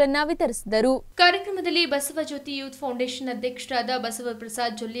ಗ್ಯಾಸ್ಗಳನ್ನು ವಿತರಿಸಿದರು. ಕಾರ್ಯಕ್ರಮದಲ್ಲಿ ಬಸವಜ್ಯೋತಿ ಯೂತ್ ಫೌಂಡೇಶನ್ ಅಧ್ಯಕ್ಷರಾದ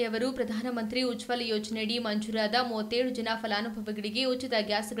ಬಸವಪ್ರಸಾದ್ ಜೊಲ್ಲೆ ಅವರು ಪ್ರಧಾನಮಂತ್ರಿ ಉಜ್ವಲ ಯೋಜನೆಯಡಿ ಮಂಜೂರಾದ 37 ಜನ ಫಲಾನುಭವಿಗಳಿಗೆ ಉಚಿತ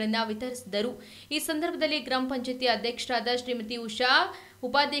ಗ್ಯಾಸ್ಗಳನ್ನು ವಿತರಿಸಿದರು. ಈ ಸಂದರ್ಭದಲ್ಲಿ ಗ್ರಾಮ ಪಂಚಾಯತಿ ಅಧ್ಯಕ್ಷರಾದ ಶ್ರೀಮತಿ ಉಷಾ,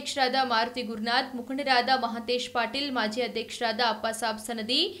 ಉಪಾಧ್ಯಕ್ಷರಾದ ಮಾರುತಿ ಗುರುನಾಥ್, ಮುಖಂಡರಾದ ಮಹಂತೇಶ್ ಪಾಟೀಲ್, ಮಾಜಿ ಅಧ್ಯಕ್ಷರಾದ ಅಪ್ಪಸಾಬ್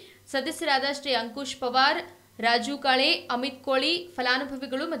ಸನದಿ, ಸದಸ್ಯರಾದ ಶ್ರೀ ಅಂಕುಶ್ ಪವಾರ್, ರಾಜು ಕಾಳೆ, ಅಮಿತ್ ಕೋಳಿ,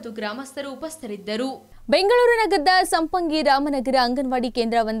 ಫಲಾನುಭವಿಗಳು ಮತ್ತು ಗ್ರಾಮಸ್ಥರು ಉಪಸ್ಥಿತರಿದ್ದರು. ಬೆಂಗಳೂರು ನಗರದ ಸಂಪಂಗಿ ರಾಮನಗರ ಅಂಗನವಾಡಿ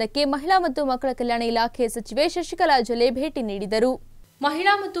ಕೇಂದ್ರವೊಂದಕ್ಕೆ ಮಹಿಳಾ ಮತ್ತು ಮಕ್ಕಳ ಕಲ್ಯಾಣ ಇಲಾಖೆ ಸಚಿವೆ ಶಶಿಕಲಾ ಜೊಲ್ಲೆ ಭೇಟಿ ನೀಡಿದರು.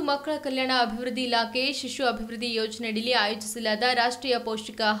 ಮಹಿಳಾ ಮತ್ತು ಮಕ್ಕಳ ಕಲ್ಯಾಣ ಅಭಿವೃದ್ಧಿ ಇಲಾಖೆ ಶಿಶು ಅಭಿವೃದ್ಧಿ ಯೋಜನೆಯಡಿ ಆಯೋಜಿಸಲಾದ ರಾಷ್ಟ್ರೀಯ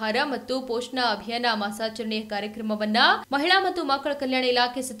ಪೌಷ್ಟಿಕ ಆಹಾರ ಮತ್ತು ಪೋಷಣ ಅಭಿಯಾನ ಮಾಸಾಚರಣೆಯ ಕಾರ್ಯಕ್ರಮವನ್ನು ಮಹಿಳಾ ಮತ್ತು ಮಕ್ಕಳ ಕಲ್ಯಾಣ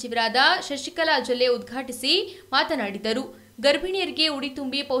ಇಲಾಖೆ ಸಚಿವರಾದ ಶಶಿಕಲಾ ಜೊಲ್ಲೆ ಉದ್ಘಾಟಿಸಿ ಮಾತನಾಡಿದರು. ಗರ್ಭಿಣಿಯರಿಗೆ ಉಡಿ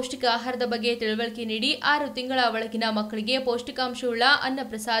ತುಂಬಿ ಪೌಷ್ಟಿಕ ಆಹಾರದ ಬಗ್ಗೆ ತಿಳುವಳಿಕೆ ನೀಡಿ 6 ತಿಂಗಳ ಒಳಗಿನ ಮಕ್ಕಳಿಗೆ ಪೌಷ್ಟಿಕಾಂಶವುಳ್ಳ ಅನ್ನ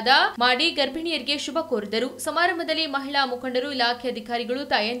ಪ್ರಸಾದ ಮಾಡಿ ಗರ್ಭಿಣಿಯರಿಗೆ ಶುಭ ಕೋರಿದರು. ಸಮಾರಂಭದಲ್ಲಿ ಮಹಿಳಾ ಮುಖಂಡರು, ಇಲಾಖೆ ಅಧಿಕಾರಿಗಳು,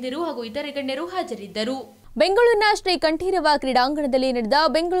 ತಾಯಂದಿರು ಹಾಗೂ ಇತರೆ ಗಣ್ಯರು ಹಾಜರಿದ್ದರು. ಬೆಂಗಳೂರಿನ ಶ್ರೀ ಕಂಠೀರವ ಕ್ರೀಡಾಂಗಣದಲ್ಲಿ ನಡೆದ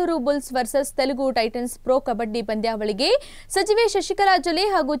Bengaluru Bulls versus Telugu Titans pro kabaddi ಪಂದ್ಯಾವಳಿಗೆ ಸಚಿವೆ ಶಶಿಕಲಾ ಜೊಲ್ಲೆ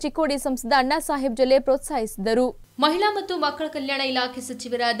ಹಾಗೂ ಚಿಕ್ಕೋಡಿ ಸಂಸದ ಅಣ್ಣಾ ಸಾಹೇಬ್ ಜೊಲ್ಲೆ ಪ್ರೋತ್ಸಾಹಿಸಿದರು. ಮಹಿಳಾ ಮತ್ತು ಮಕ್ಕಳ ಕಲ್ಯಾಣ ಇಲಾಖೆ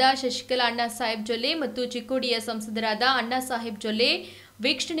ಸಚಿವರಾದ ಶಶಿಕಲಾ ಅಣ್ಣಾ ಸಾಹೇಬ್ ಜೊಲ್ಲೆ ಮತ್ತು ಚಿಕ್ಕೋಡಿಯ ಸಂಸದರಾದ ಅಣ್ಣಾ ಸಾಹೇಬ್ ಜೊಲ್ಲೆ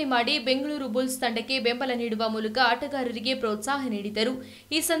ವೀಕ್ಷಣೆ ಮಾಡಿ ಬೆಂಗಳೂರು ಬುಲ್ಸ್ ತಂಡಕ್ಕೆ ಬೆಂಬಲ ನೀಡುವ ಮೂಲಕ ಆಟಗಾರರಿಗೆ ಪ್ರೋತ್ಸಾಹ ನೀಡಿದರು.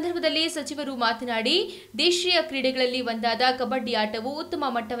 ಈ ಸಂದರ್ಭದಲ್ಲಿ ಸಚಿವರು ಮಾತನಾಡಿ, ದೇಶೀಯ ಕ್ರೀಡೆಗಳಲ್ಲಿ ಒಂದಾದ ಕಬಡ್ಡಿ ಆಟವು ಉತ್ತಮ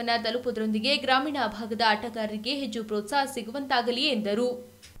ಮಟ್ಟವನ್ನು ತಲುಪುವುದರೊಂದಿಗೆ ಗ್ರಾಮೀಣ ಭಾಗದ ಆಟಗಾರರಿಗೆ ಹೆಚ್ಚು ಪ್ರೋತ್ಸಾಹ ಸಿಗುವಂತಾಗಲಿ ಎಂದರು.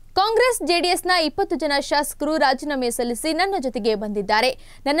 ಕಾಂಗ್ರೆಸ್ ಜೆಡಿಎಸ್ನ 20 ಜನ ಶಾಸಕರು ರಾಜೀನಾಮೆ ಸಲ್ಲಿಸಿ ನನ್ನ ಜೊತೆಗೆ ಬಂದಿದ್ದಾರೆ.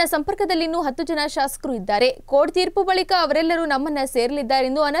 ನನ್ನ ಸಂಪರ್ಕದಲ್ಲಿ ಇನ್ನೂ 10 ಜನ ಶಾಸಕರು ಇದ್ದಾರೆ. ಕೋರ್ಟ್ ತೀರ್ಪು ಬಳಿಕ ಅವರೆಲ್ಲರೂ ನಮ್ಮನ್ನ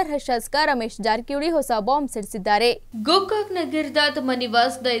ಸೇರಲಿದ್ದಾರೆಂದು ಅನರ್ಹ ಶಾಸಕ ರಮೇಶ್ ಜಾರಕಿಹೊಳಿ ಹೊಸ ಬಾಂಬ್ ಸಿಡಿಸಿದ್ದಾರೆ. ಗೋಕಾಕ್ ನಗರದ ತಮ್ಮ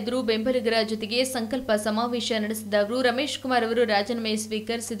ನಿವಾಸದ ಎದುರು ಬೆಂಬಲಿಗರ ಜೊತೆಗೆ ಸಂಕಲ್ಪ ಸಮಾವೇಶ ನಡೆಸಿದ ಅವರು, ರಮೇಶ್ ಕುಮಾರ್ ಅವರು ರಾಜೀನಾಮೆ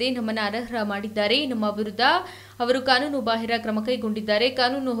ಸ್ವೀಕರಿಸದೆ ನಮ್ಮನ್ನು ಅನರ್ಹ ಮಾಡಿದ್ದಾರೆ. ನಮ್ಮ ವಿರುದ್ಧ ಅವರು ಕಾನೂನು ಬಾಹಿರ ಕ್ರಮ ಕೈಗೊಂಡಿದ್ದಾರೆ.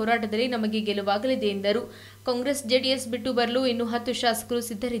 ಕಾನೂನು ಹೋರಾಟದಲ್ಲಿ ನಮಗೆ ಗೆಲುವಾಗಲಿದೆ ಎಂದರು. ಕಾಂಗ್ರೆಸ್ ಜೆಡಿಎಸ್ ಬಿಟ್ಟು ಬರಲು ಇನ್ನು 10 ಶಾಸಕರು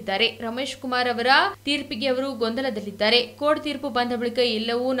ಸಿದ್ಧರಿದ್ದಾರೆ. ರಮೇಶ್ ಕುಮಾರ್ ಅವರ ತೀರ್ಪಿಗೆ ಅವರು ಗೊಂದಲದಲ್ಲಿದ್ದಾರೆ. ಕೋರ್ಟ್ ತೀರ್ಪು ಬಂದ ಬಳಿಕ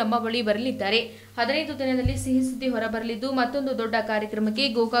ಎಲ್ಲವೂ ನಮ್ಮ ಬಳಿ ಬರಲಿದ್ದಾರೆ. 15 ದಿನದಲ್ಲಿ ಸಿಹಿ ಸುದ್ದಿ ಹೊರಬರಲಿದ್ದು ಮತ್ತೊಂದು ದೊಡ್ಡ ಕಾರ್ಯಕ್ರಮಕ್ಕೆ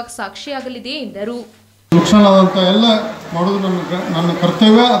ಗೋಕಾಕ್ ಸಾಕ್ಷಿಯಾಗಲಿದೆ ಎಂದರು. ಎಲ್ಲ ಮಾಡೋದು ನನ್ನ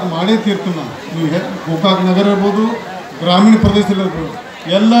ಕರ್ತವ್ಯ, ಅದು ಮಾಡೇ ತೀರ್ತೀನಿ ನಾನು. ನೀವು ಗೋಕಾಕ್ ನಗರ ಇರ್ಬೋದು, ಗ್ರಾಮೀಣ ಪ್ರದೇಶದಲ್ಲಿರ್ಬೋದು,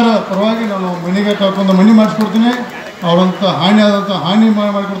 ಎಲ್ಲರ ಪರವಾಗಿ ನಾನು ಮನೆಗೆ ಕರ್ಕೊಂಡು ಮನೆ ಮಾಡಿಸ್ಕೊಡ್ತೀನಿ. ಅವರಂಥ ಹಾನಿ ಆದಂಥ ಹಾನಿ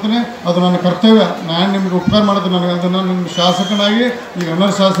ಮಾಡಿಕೊಡ್ತೀನಿ. ಅದು ನನ್ನ ಕರ್ತವ್ಯ. ನಾನು ನಿಮಗೆ ಉಪಕಾರ ಮಾಡೋದು ನನಗೆ. ಅದು ನಾನು ನಿಮ್ಮ ಶಾಸಕನಾಗಿ ಈಗ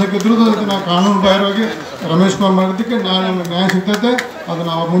ಅನರ್ಹ ಶಾಸಕಿದ್ರು ಅದಕ್ಕೆ ನಾನು ಕಾನೂನು ಬಾಹಿರವಾಗಿ ರಮೇಶ್ ಕುಮಾರ್ ಮಾಡಿದ್ದಕ್ಕೆ ನಾನು ನಿಮಗೆ ನ್ಯಾಯ ಸಿಗ್ತೈತೆ. ಅದು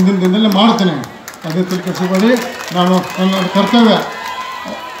ನಾವು ಮುಂದಿನ ದಿನದಲ್ಲೇ ಮಾಡ್ತೇನೆ. ಅದೇ ತಿಳ್ಕೊಳ್ಬೇಡಿ. ನಾನು ನನ್ನ ಕರ್ತವ್ಯ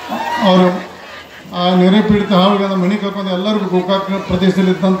ಅವರು ಆ ನೆರೆ ಪೀಡಿತ ಹಾವುಗಳ ಮನೆ ಕರ್ಕೊಂಡು ಎಲ್ಲರಿಗೂ ಗೋಕಾಕ್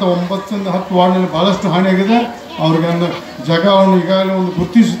ಪ್ರದೇಶದಲ್ಲಿದ್ದಂಥ 9ರಿಂದ 10 ವಾರ್ಡ್ನಲ್ಲಿ ಭಾಳಷ್ಟು ಹಾನಿಯಾಗಿದೆ. ಅವ್ರಿಗೆ ಒಂದು ಜಾಗವನ್ನು ಈಗಾಗಲೇ ಒಂದು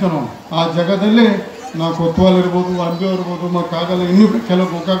ಗುರುತಿಸಿದ್ದೆ ನಾವು. ಆ ಜಾಗದಲ್ಲಿ ನಾವು ಕೊತ್ವಾಲ್ ಇರ್ಬೋದು, ಅಂಬೆ ಇರ್ಬೋದು, ಮತ್ತು ಆಗಲ್ಲ ಇನ್ನೂ ಕೆಲವು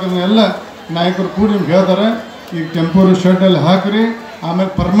ಗೋಕಾಕನ ಎಲ್ಲ ನಾಯಕರು ಕೂಡಿ ನಿಮ್ಗೆ ಹೇಳ್ತಾರೆ, ಈಗ ಟೆಂಪೋರಿ ಶೆಡ್ಡಲ್ಲಿ ಹಾಕಿರಿ,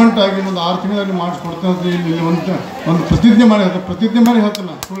 ಆಮೇಲೆ ಪರ್ಮನೆಂಟ್ ಆಗಿ ಒಂದು 6 ತಿಂಗಳಲ್ಲಿ ಮಾಡಿಸ್ಕೊಡ್ತೇನೆ ಅಂತ ಇಲ್ಲಿ ಒಂದು ಪ್ರತಿಜ್ಞೆ ಮಾಡಿ ಹೇಳ್ತೀನಿ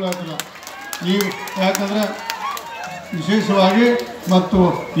ನಾನು, ಸುಳ್ಳು ಹೇಳ್ತಿಲ್ಲ. ಈ ಯಾಕಂದರೆ ವಿಶೇಷವಾಗಿ ಮತ್ತು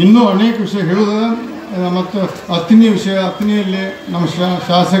ಇನ್ನೂ ಅನೇಕ ವಿಷಯ ಹೇಳೋದು. ಮತ್ತು ಅತ್ತಿನಿ ವಿಷಯ, ಅತ್ತಿನಿಯಲ್ಲಿ ನಮ್ಮ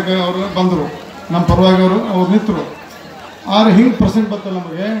ಶಾಸಕ ಅವರು ಬಂದರು, ನಮ್ಮ ಪರವಾಗಿ ಅವ್ರು ನಿಂತರು. ಆದರೆ ಹಿಂಗೆ ಪರ್ಸೆಂಟ್ ಬರ್ತಲ್ಲ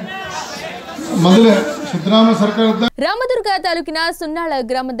ನಮಗೆ. ಮೊದಲೇ ಸಿದ್ದರಾಮಯ್ಯ ಸರ್ಕಾರದ ರಾಮದುರ್ಗ ತಾಲೂಕಿನ ಸುನ್ನಾಳ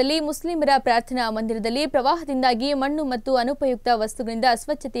ಗ್ರಾಮದಲ್ಲಿ ಮುಸ್ಲಿಮರ ಪ್ರಾರ್ಥನಾ ಮಂದಿರದಲ್ಲಿ ಪ್ರವಾಹದಿಂದಾಗಿ ಮಣ್ಣು ಮತ್ತು ಅನುಪಯುಕ್ತ ವಸ್ತುಗಳಿಂದ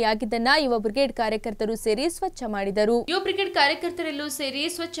ಅಸ್ವಚ್ಛತೆಯಾಗಿದ್ದನ್ನ ಯುವ ಬ್ರಿಗೇಡ್ ಕಾರ್ಯಕರ್ತರು ಸೇರಿ ಸ್ವಚ್ಛ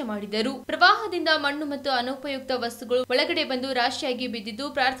ಮಾಡಿದರು. ಪ್ರವಾಹದಿಂದ ಮಣ್ಣು ಮತ್ತು ಅನುಪಯುಕ್ತ ವಸ್ತುಗಳು ಒಳಗಡೆ ಬಂದು ರಾಶಿಯಾಗಿ ಬಿದ್ದಿದ್ದು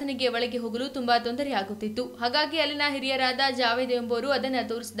ಪ್ರಾರ್ಥನೆಗೆ ಒಳಗೆ ಹೋಗಲು ತುಂಬಾ ತೊಂದರೆಯಾಗುತ್ತಿತ್ತು. ಹಾಗಾಗಿ ಅಲ್ಲಿನ ಹಿರಿಯರಾದ ಜಾವೇದ್ ಎಂಬುವರು ಅದನ್ನ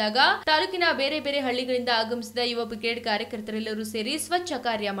ತೋರಿಸಿದಾಗ ತಾಲೂಕಿನ ಬೇರೆ ಬೇರೆ ಹಳ್ಳಿಗಳಿಂದ ಆಗಮಿಸಿದ ಯುವ ಬ್ರಿಗೇಡ್ ಕಾರ್ಯಕರ್ತರೆಲ್ಲರೂ ಸೇರಿ ಸ್ವಚ್ಛ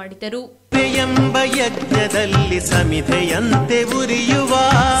ಕಾರ್ಯ ಮಾಡಿದರು. ಎಂಬ ಯಜ್ಞದಲ್ಲಿ ಸಮಿಧೆಯಂತೆ ಉರಿಯುವ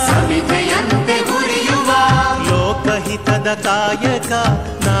ಲೋಕಹಿತದ ಕಾಯಕ,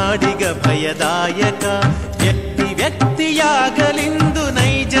 ನಾಡಿಗ ಭಯದಾಯಕ, ವ್ಯಕ್ತಿಯಾಗಲಿಂದು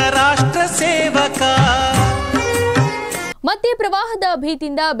ನೈಜ ರಾಷ್ಟ್ರ ಸೇವಕ. ಮತ್ತೆ ಪ್ರವಾಹದ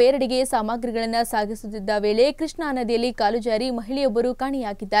ಭೀತಿಯಿಂದ ಬೇರೆಡೆಗೆ ಸಾಮಗ್ರಿಗಳನ್ನು ಸಾಗಿಸುತ್ತಿದ್ದ ವೇಳೆ ಕೃಷ್ಣಾ ನದಿಯಲ್ಲಿ ಕಾಲು ಜಾರಿ ಮಹಿಳೆಯೊಬ್ಬರು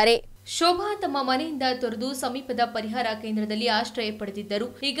ಕಾಣೆಯಾಗಿದ್ದಾರೆ. ಶೋಭಾ ತಮ್ಮ ಮನೆಯಿಂದ ತೊರೆದು ಸಮೀಪದ ಪರಿಹಾರ ಕೇಂದ್ರದಲ್ಲಿ ಆಶ್ರಯ ಪಡೆದಿದ್ದರು.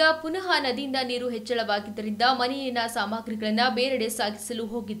 ಈಗ ಪುನಃ ನದಿಯಿಂದ ನೀರು ಹೆಚ್ಚಳವಾಗಿದ್ದರಿಂದ ಮನೆಯಲ್ಲಿನ ಸಾಮಗ್ರಿಗಳನ್ನ ಬೇರೆಡೆ ಸಾಗಿಸಲು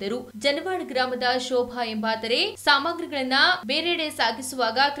ಹೋಗಿದ್ದರು. ಜನವಾಡ್ ಗ್ರಾಮದ ಶೋಭಾ ಎಂಬಾತರೆ ಸಾಮಗ್ರಿಗಳನ್ನ ಬೇರೆಡೆ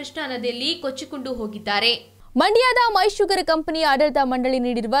ಸಾಗಿಸುವಾಗ ಕೃಷ್ಣಾ ನದಿಯಲ್ಲಿ ಕೊಚ್ಚಿಕೊಂಡು ಹೋಗಿದ್ದಾರೆ. ಮಂಡ್ಯದ ಮೈ ಶುಗರ್ ಕಂಪನಿ ಆಡಳಿತ ಮಂಡಳಿ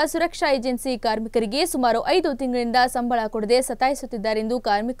ನೀಡಿರುವ ಸುರಕ್ಷಾ ಏಜೆನ್ಸಿ ಕಾರ್ಮಿಕರಿಗೆ ಸುಮಾರು 5 ತಿಂಗಳಿಂದ ಸಂಬಳ ಕೊಡದೆ ಸತಾಯಿಸುತ್ತಿದ್ದಾರೆಂದು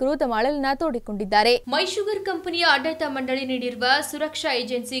ಕಾರ್ಮಿಕರು ತಮ್ಮ ಅಳಲನ್ನ ತೋಡಿಕೊಂಡಿದ್ದಾರೆ. ಮೈ ಶುಗರ್ ಕಂಪನಿಯ ಆಡಳಿತ ಮಂಡಳಿ ನೀಡಿರುವ ಸುರಕ್ಷಾ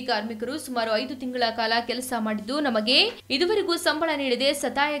ಏಜೆನ್ಸಿ ಕಾರ್ಮಿಕರು ಸುಮಾರು 5 ತಿಂಗಳ ಕಾಲ ಕೆಲಸ ಮಾಡಿದ್ದು ನಮಗೆ ಇದುವರೆಗೂ ಸಂಬಳ ನೀಡದೆ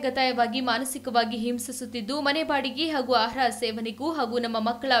ಸತಾಯಗತಾಯವಾಗಿ ಮಾನಸಿಕವಾಗಿ ಹಿಂಸಿಸುತ್ತಿದ್ದು ಮನೆ ಬಾಡಿಗೆ ಹಾಗೂ ಆಹಾರ ಸೇವನೆಗೂ ಹಾಗೂ ನಮ್ಮ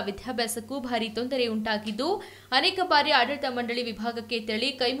ಮಕ್ಕಳ ವಿದ್ಯಾಭ್ಯಾಸಕ್ಕೂ ಭಾರಿ ತೊಂದರೆ ಉಂಟಾಗಿದ್ದು ಅನೇಕ ಬಾರಿ ಆಡಳಿತ ಮಂಡಳಿ ವಿಭಾಗಕ್ಕೆ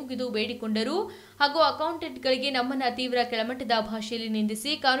ತೆರಳಿ ಕೈಮುಗಿದು ಬೇಡಿಕೊಂಡರು. ಹಾಗೂ ಅಕೌಂಟೆಂಟ್ಗಳಿಗೆ ನಮ್ಮನ್ನ ತೀವ್ರ ಕೆಳಮಟ್ಟದ ಭಾಷೆಯಲ್ಲಿ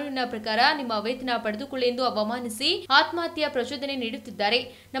ನಿಂದಿಸಿ ಕಾನೂನಿನ ಪ್ರಕಾರ ನಿಮ್ಮ ವೇತನ ಪಡೆದುಕೊಳ್ಳಿ ಎಂದು ಅವಮಾನಿಸಿ ಆತ್ಮಹತ್ಯೆಯ ಪ್ರಚೋದನೆ ನೀಡುತ್ತಿದ್ದಾರೆ.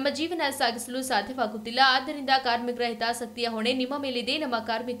 ನಮ್ಮ ಜೀವನ ಸಾಗಿಸಲು ಸಾಧ್ಯವಾಗುತ್ತಿಲ್ಲ. ಆದ್ದರಿಂದ ಕಾರ್ಮಿಕರ ಹಿತಾಸಕ್ತಿಯ ಹೊಣೆ ನಿಮ್ಮ ಮೇಲಿದೆ. ನಮ್ಮ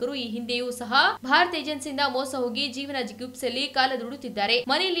ಕಾರ್ಮಿಕರು ಈ ಹಿಂದೆಯೂ ಸಹ ಭಾರತ್ ಏಜೆನ್ಸಿಯಿಂದ ಮೋಸ ಹೋಗಿ ಜೀವನ ಜಿಗುಪ್ಸೆಯಲ್ಲಿ ಕಾಲ ದುಡುತ್ತಿದ್ದಾರೆ.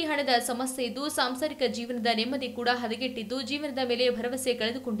 ಮನೆಯಲ್ಲಿ ಹಣದ ಸಮಸ್ಯೆ ಇದ್ದು ಸಾಂಸಾರಿಕ ಜೀವನದ ನೆಮ್ಮದಿ ಕೂಡ ಹದಗೆಟ್ಟಿದ್ದು ಜೀವನದ ಮೇಲೆ ಭರವಸೆ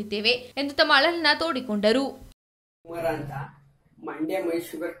ಕಳೆದುಕೊಂಡಿದ್ದೇವೆ ಎಂದು ತಮ್ಮ ಅಳಲನ್ನ ತೋಡಿಕೊಂಡರು. ಅಂತ ಮಂಡ್ಯ ಮೈ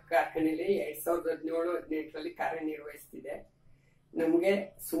ಶುಗರ್ ಕಾರ್ಖಾನೆಯಲ್ಲಿ 2017-18ರಲ್ಲಿ ಕಾರ್ಯನಿರ್ವಹಿಸುತ್ತಿದೆ. ನಮಗೆ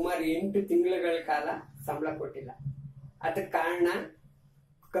ಸುಮಾರು 8 ತಿಂಗಳುಗಳ ಕಾಲ ಸಂಬಳ ಕೊಟ್ಟಿಲ್ಲ. ಅದಕ್ಕೆ ಕಾರಣ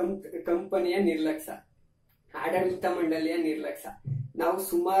ಕಂಪನಿಯ ನಿರ್ಲಕ್ಷ್ಯ, ಆಡಳಿತ ಮಂಡಳಿಯ ನಿರ್ಲಕ್ಷ್ಯ. ನಾವು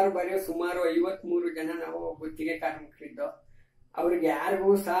ಸುಮಾರು 53 ಜನ ನಾವು ಗುತ್ತಿಗೆ ಕಾರ್ಮಿಕರಿದ್ದು, ಅವ್ರಿಗೆ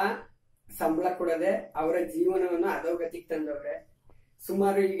ಯಾರಿಗೂ ಸಹ ಸಂಬಳ ಕೊಡದೆ ಅವರ ಜೀವನವನ್ನು ಅಧೋಗತಿಗೆ ತಂದವ್ರೆ.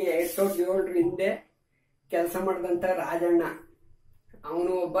 ಸುಮಾರು ಈಗ 2007 ಹಿಂದೆ ಕೆಲಸ ಮಾಡಿದಂತ ರಾಜಣ್ಣ,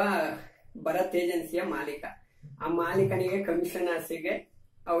 ಅವನು ಒಬ್ಬ ಭರತ್ ಏಜೆನ್ಸಿಯ ಮಾಲೀಕ. ಆ ಮಾಲೀಕನಿಗೆ ಕಮಿಷನ್ ಆಸೆಗೆ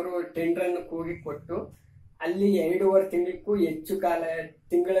ಅವರು ಟೆಂಡರ್ ಅನ್ನು ಕೂಗಿ ಕೊಟ್ಟು ಅಲ್ಲಿ 2.5 ತಿಂಗಳಕ್ಕೂ ಹೆಚ್ಚು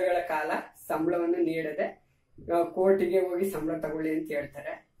ತಿಂಗಳುಗಳ ಕಾಲ ಸಂಬಳವನ್ನು ನೀಡದೆ ಕೋರ್ಟಿಗೆ ಹೋಗಿ ಸಂಬಳ ತಗೊಳ್ಳಿ ಅಂತ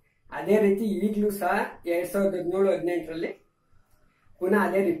ಹೇಳ್ತಾರೆ. ಅದೇ ರೀತಿ ಈಗಲೂ ಸಹ 2017-18ರಲ್ಲಿ ಪುನಃ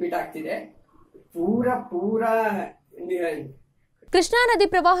ಅದೇ ರಿಪೀಟ್ ಆಗ್ತಿದೆ. ಪೂರಾ ಕೃಷ್ಣಾ ನದಿ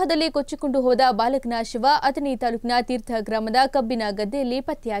ಪ್ರವಾಹದಲ್ಲಿ ಕೊಚ್ಚಿಕೊಂಡು ಹೋದ ಬಾಲಕನ ಶವ ಅಥಣಿ ತಾಲೂಕಿನ ತೀರ್ಥ ಗ್ರಾಮದ ಕಬ್ಬಿನ ಗದ್ದೆಯಲ್ಲಿ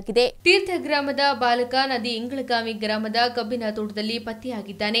ಪತ್ತೆಯಾಗಿದೆ. ತೀರ್ಥ ಗ್ರಾಮದ ಬಾಲಕ ನದಿ ಇಂಗಳಗಾವಿ ಗ್ರಾಮದ ಕಬ್ಬಿನ ತೋಟದಲ್ಲಿ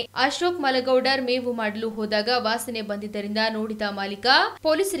ಪತ್ತೆಯಾಗಿದ್ದಾನೆ. ಅಶೋಕ್ ಮಲಗೌಡರ್ ಮೇವು ಮಾಡಲು ಹೋದಾಗ ವಾಸನೆ ಬಂದಿದ್ದರಿಂದ ನೋಡಿದ ಮಾಲೀಕ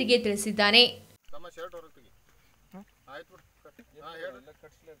ಪೊಲೀಸರಿಗೆ ತಿಳಿಸಿದ್ದಾನೆ.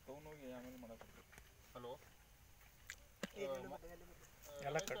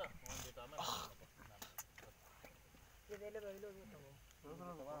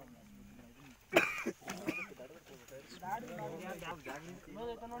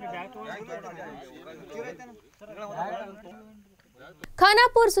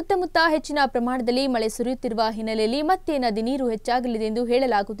 ಖಾನಾಪುರ ಸುತ್ತಮುತ್ತ ಹೆಚ್ಚಿನ ಪ್ರಮಾಣದಲ್ಲಿ ಮಳೆ ಸುರಿಯುತ್ತಿರುವ ಹಿನ್ನೆಲೆಯಲ್ಲಿ ಮತ್ತೆ ನದಿ ನೀರು ಹೆಚ್ಚಾಗಲಿದೆ ಎಂದು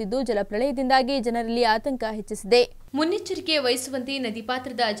ಹೇಳಲಾಗುತ್ತಿದ್ದು ಜಲಪ್ರಳಯದಿಂದಾಗಿ ಜನರಲ್ಲಿ ಆತಂಕ ಹೆಚ್ಚಿಸಿದೆ. ಮುನ್ನೆಚ್ಚರಿಕೆ ವಹಿಸುವಂತೆ ನದಿ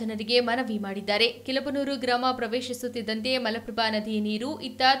ಪಾತ್ರದ ಜನರಿಗೆ ಮನವಿ ಮಾಡಿದ್ದಾರೆ. ಕಿಲಬನೂರು ಗ್ರಾಮ ಪ್ರವೇಶಿಸುತ್ತಿದ್ದಂತೆ ಮಲಪ್ರಭಾ ನದಿ ನೀರು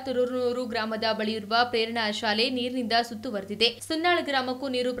ಇತ್ತ ತುರೂರು ಗ್ರಾಮದ ಬಳಿಯಿರುವ ಪ್ರೇರಣಾ ಶಾಲೆ ನೀರಿನಿಂದ ಸುತ್ತುವರೆದಿದೆ. ಸುನ್ನಾಳ ಗ್ರಾಮಕ್ಕೂ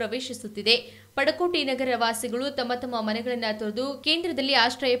ನೀರು ಪ್ರವೇಶಿಸುತ್ತಿದೆ. ಪಡಕೋಟಿ ನಗರ ವಾಸಿಗಳು ತಮ್ಮ ತಮ್ಮ ಮನೆಗಳನ್ನು ತೊರೆದು ಕೇಂದ್ರದಲ್ಲಿ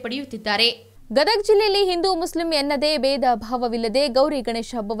ಆಶ್ರಯ ಪಡೆಯುತ್ತಿದ್ದಾರೆ. ಗದಗ ಜಿಲ್ಲೆಯಲ್ಲಿ ಹಿಂದೂ ಮುಸ್ಲಿಂ ಎನ್ನದೇ ಭೇದ ಭಾವವಿಲ್ಲದೆ ಗೌರಿ ಗಣೇಶ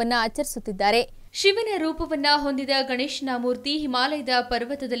ಹಬ್ಬವನ್ನು ಆಚರಿಸುತ್ತಿದ್ದಾರೆ. ಶಿವನ ರೂಪವನ್ನ ಹೊಂದಿದ ಗಣೇಶನ ಮೂರ್ತಿ ಹಿಮಾಲಯದ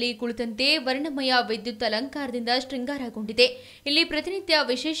ಪರ್ವತದಲ್ಲಿ ಕುಳಿತಂತೆ ವರ್ಣಮಯ ವಿದ್ಯುತ್ ಅಲಂಕಾರದಿಂದ ಶೃಂಗಾರಗೊಂಡಿದೆ. ಇಲ್ಲಿ ಪ್ರತಿನಿತ್ಯ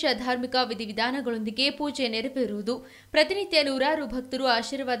ವಿಶೇಷ ಧಾರ್ಮಿಕ ವಿಧಿವಿಧಾನಗಳೊಂದಿಗೆ ಪೂಜೆ ನೆರವೇರುವುದು. ಪ್ರತಿನಿತ್ಯ ನೂರಾರು ಭಕ್ತರು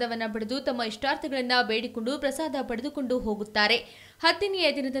ಆಶೀರ್ವಾದವನ್ನ ಪಡೆದು ತಮ್ಮ ಇಷ್ಟಾರ್ಥಗಳನ್ನ ಬೇಡಿಕೊಂಡು ಪ್ರಸಾದ ಪಡೆದುಕೊಂಡು ಹೋಗುತ್ತಾರೆ.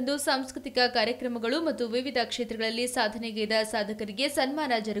 10ನೇ ದಿನದಂದು ಸಾಂಸ್ಕೃತಿಕ ಕಾರ್ಯಕ್ರಮಗಳು ಮತ್ತು ವಿವಿಧ ಕ್ಷೇತ್ರಗಳಲ್ಲಿ ಸಾಧನೆಗೈದ ಸಾಧಕರಿಗೆ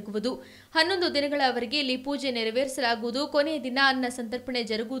ಸನ್ಮಾನ ಜರುಗುವುದು. 11 ದಿನಗಳವರೆಗೆ ಇಲ್ಲಿ ಪೂಜೆ ನೆರವೇರಿಸಲಾಗುವುದು. ಕೊನೆಯ ದಿನ ಅನ್ನ ಸಂತರ್ಪಣೆ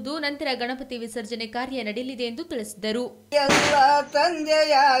ಜರುಗುವುದು. ನಂತರ ಗಣಪತಿ ವಿಸರ್ಜನೆ ಕಾರ್ಯ ನಡೆಯಲಿದೆ ಎಂದು ತಿಳಿಸಿದರು.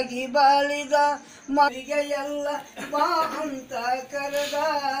 ತಂದೆಯಾಗಿ ಬಾಳಿದ ಮರಿಗೆ ಎಲ್ಲ ಬಾ ಅಂತ ಕರೆದ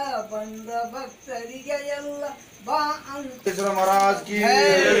ಬಂದ ಭಕ್ತರಿಗೆ ಎಲ್ಲ ಬಾ ಅಂತ ಮಹಾರಾಜ್ ಕಿ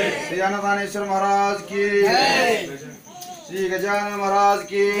ಶ್ರೀ ಅನ್ನದಾನೇಶ್ವರ ಮಹಾರಾಜ್ ಕಿ ಶ್ರೀ ಗಜಾನನ ಮಹಾರಾಜ್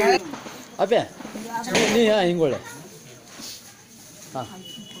ಕಿ ಅಬ್ಬೆ ನೀ ಹಿಂಗೊಳ್ಳೆ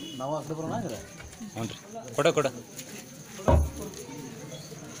ನಾವು ಅಷ್ಟು ಬರೋಣ ಕೊಡ ಕೊಡ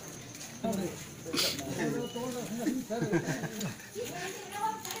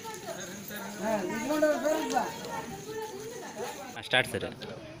ಸ್ಟಾರ್ಟ್ ಸರ್.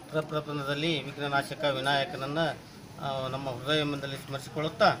 ಪ್ರಪ್ರಥಮದಲ್ಲಿ ವಿಘ್ನನಾಶಕ ವಿನಾಯಕನನ್ನು ನಮ್ಮ ಹೃದಯದಲ್ಲಿ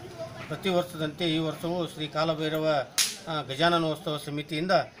ಸ್ಮರಿಸಿಕೊಳ್ಳುತ್ತಾ ಪ್ರತಿ ವರ್ಷದಂತೆ ಈ ವರ್ಷವೂ ಶ್ರೀ ಕಾಲಭೈರವ ಗಜಾನನೋತ್ಸವ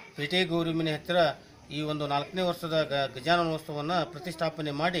ಸಮಿತಿಯಿಂದ ಪೇಟೆ ಗೌರಿಮನೆ ಹತ್ತಿರ ಈ ಒಂದು 4ನೇ ವರ್ಷದ ಗಜಾನನೋತ್ಸವವನ್ನು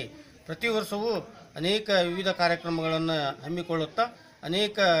ಪ್ರತಿಷ್ಠಾಪನೆ ಮಾಡಿ ಪ್ರತಿ ವರ್ಷವೂ ಅನೇಕ ವಿವಿಧ ಕಾರ್ಯಕ್ರಮಗಳನ್ನು ಹಮ್ಮಿಕೊಳ್ಳುತ್ತಾ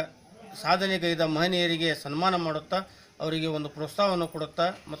ಅನೇಕ ಸಾಧನೆಗೈದ ಮಹನೀಯರಿಗೆ ಸನ್ಮಾನ ಮಾಡುತ್ತಾ ಅವರಿಗೆ ಒಂದು ಪ್ರೋತ್ಸಾಹವನ್ನು ಕೊಡುತ್ತಾ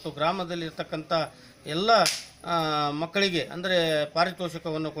ಮತ್ತು ಗ್ರಾಮದಲ್ಲಿರ್ತಕ್ಕಂಥ ಎಲ್ಲ ಮಕ್ಕಳಿಗೆ ಅಂದರೆ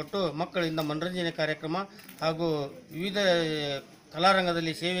ಪಾರಿತೋಷಿಕವನ್ನು ಕೊಟ್ಟು ಮಕ್ಕಳಿಂದ ಮನರಂಜನೆ ಕಾರ್ಯಕ್ರಮ ಹಾಗೂ ವಿವಿಧ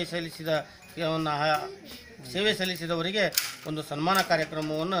ಕಲಾರಂಗದಲ್ಲಿ ಸೇವೆ ಸಲ್ಲಿಸಿದವರಿಗೆ ಒಂದು ಸನ್ಮಾನ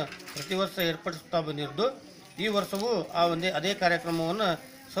ಕಾರ್ಯಕ್ರಮವನ್ನು ಪ್ರತಿ ವರ್ಷ ಏರ್ಪಡಿಸುತ್ತಾ ಬಂದಿದ್ದು ಈ ವರ್ಷವೂ ಅದೇ ಕಾರ್ಯಕ್ರಮವನ್ನು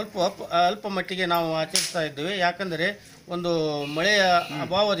ಸ್ವಲ್ಪ ಅಲ್ಪ ಮಟ್ಟಿಗೆ ನಾವು ಆಚರಿಸ್ತಾ ಇದ್ದೇವೆ. ಯಾಕಂದರೆ ಒಂದು ಮಳೆಯ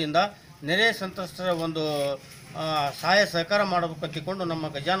ಅಭಾವದಿಂದ ನೆರೆ ಸಂತ್ರಸ್ತರ ಒಂದು ಸಹಾಯ ಸಹಕಾರ ಮಾಡಬೇಕಂತಿಕೊಂಡು ನಮ್ಮ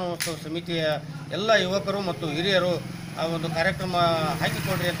ಗಜಾನನೋತ್ಸವ ಸಮಿತಿಯ ಎಲ್ಲ ಯುವಕರು ಮತ್ತು ಹಿರಿಯರು ಆ ಒಂದು ಕಾರ್ಯಕ್ರಮ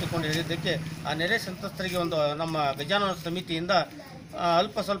ಹಾಕಿಕೊಡ್ರಿ ಅಂತಕೊಂಡು ಹೇಳಿದ್ದಕ್ಕೆ ಆ ನೆರೆ ಸಂತ್ರಸ್ತರಿಗೆ ನಮ್ಮ ಗಜಾನನ ಸಮಿತಿಯಿಂದ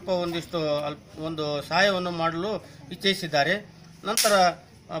ಅಲ್ಪ ಸ್ವಲ್ಪ ಒಂದು ಸಹಾಯವನ್ನು ಮಾಡಲು ಇಚ್ಛಿಸಿದ್ದಾರೆ. ನಂತರ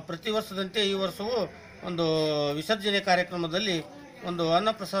ಪ್ರತಿ ವರ್ಷದಂತೆ ಈ ವರ್ಷವೂ ಒಂದು ವಿಸರ್ಜನೆ ಕಾರ್ಯಕ್ರಮದಲ್ಲಿ ಒಂದು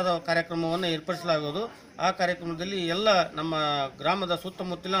ಅನ್ನಪ್ರಸಾದ ಕಾರ್ಯಕ್ರಮವನ್ನು ಏರ್ಪಡಿಸಲಾಗುವುದು. ಆ ಕಾರ್ಯಕ್ರಮದಲ್ಲಿ ಎಲ್ಲ ನಮ್ಮ ಗ್ರಾಮದ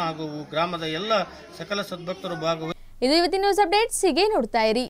ಸುತ್ತಮುತ್ತಲಿನ ಹಾಗೂ ಗ್ರಾಮದ ಎಲ್ಲ ಸಕಲ ಸದ್ಭಕ್ತರು ಭಾಗವಹಿಸಿ. ಇದು ಇವತ್ತಿನ ನ್ಯೂಸ್ ಅಪ್ಡೇಟ್ಸ್. ಹೀಗೆ ನೋಡ್ತಾ ಇರಿ.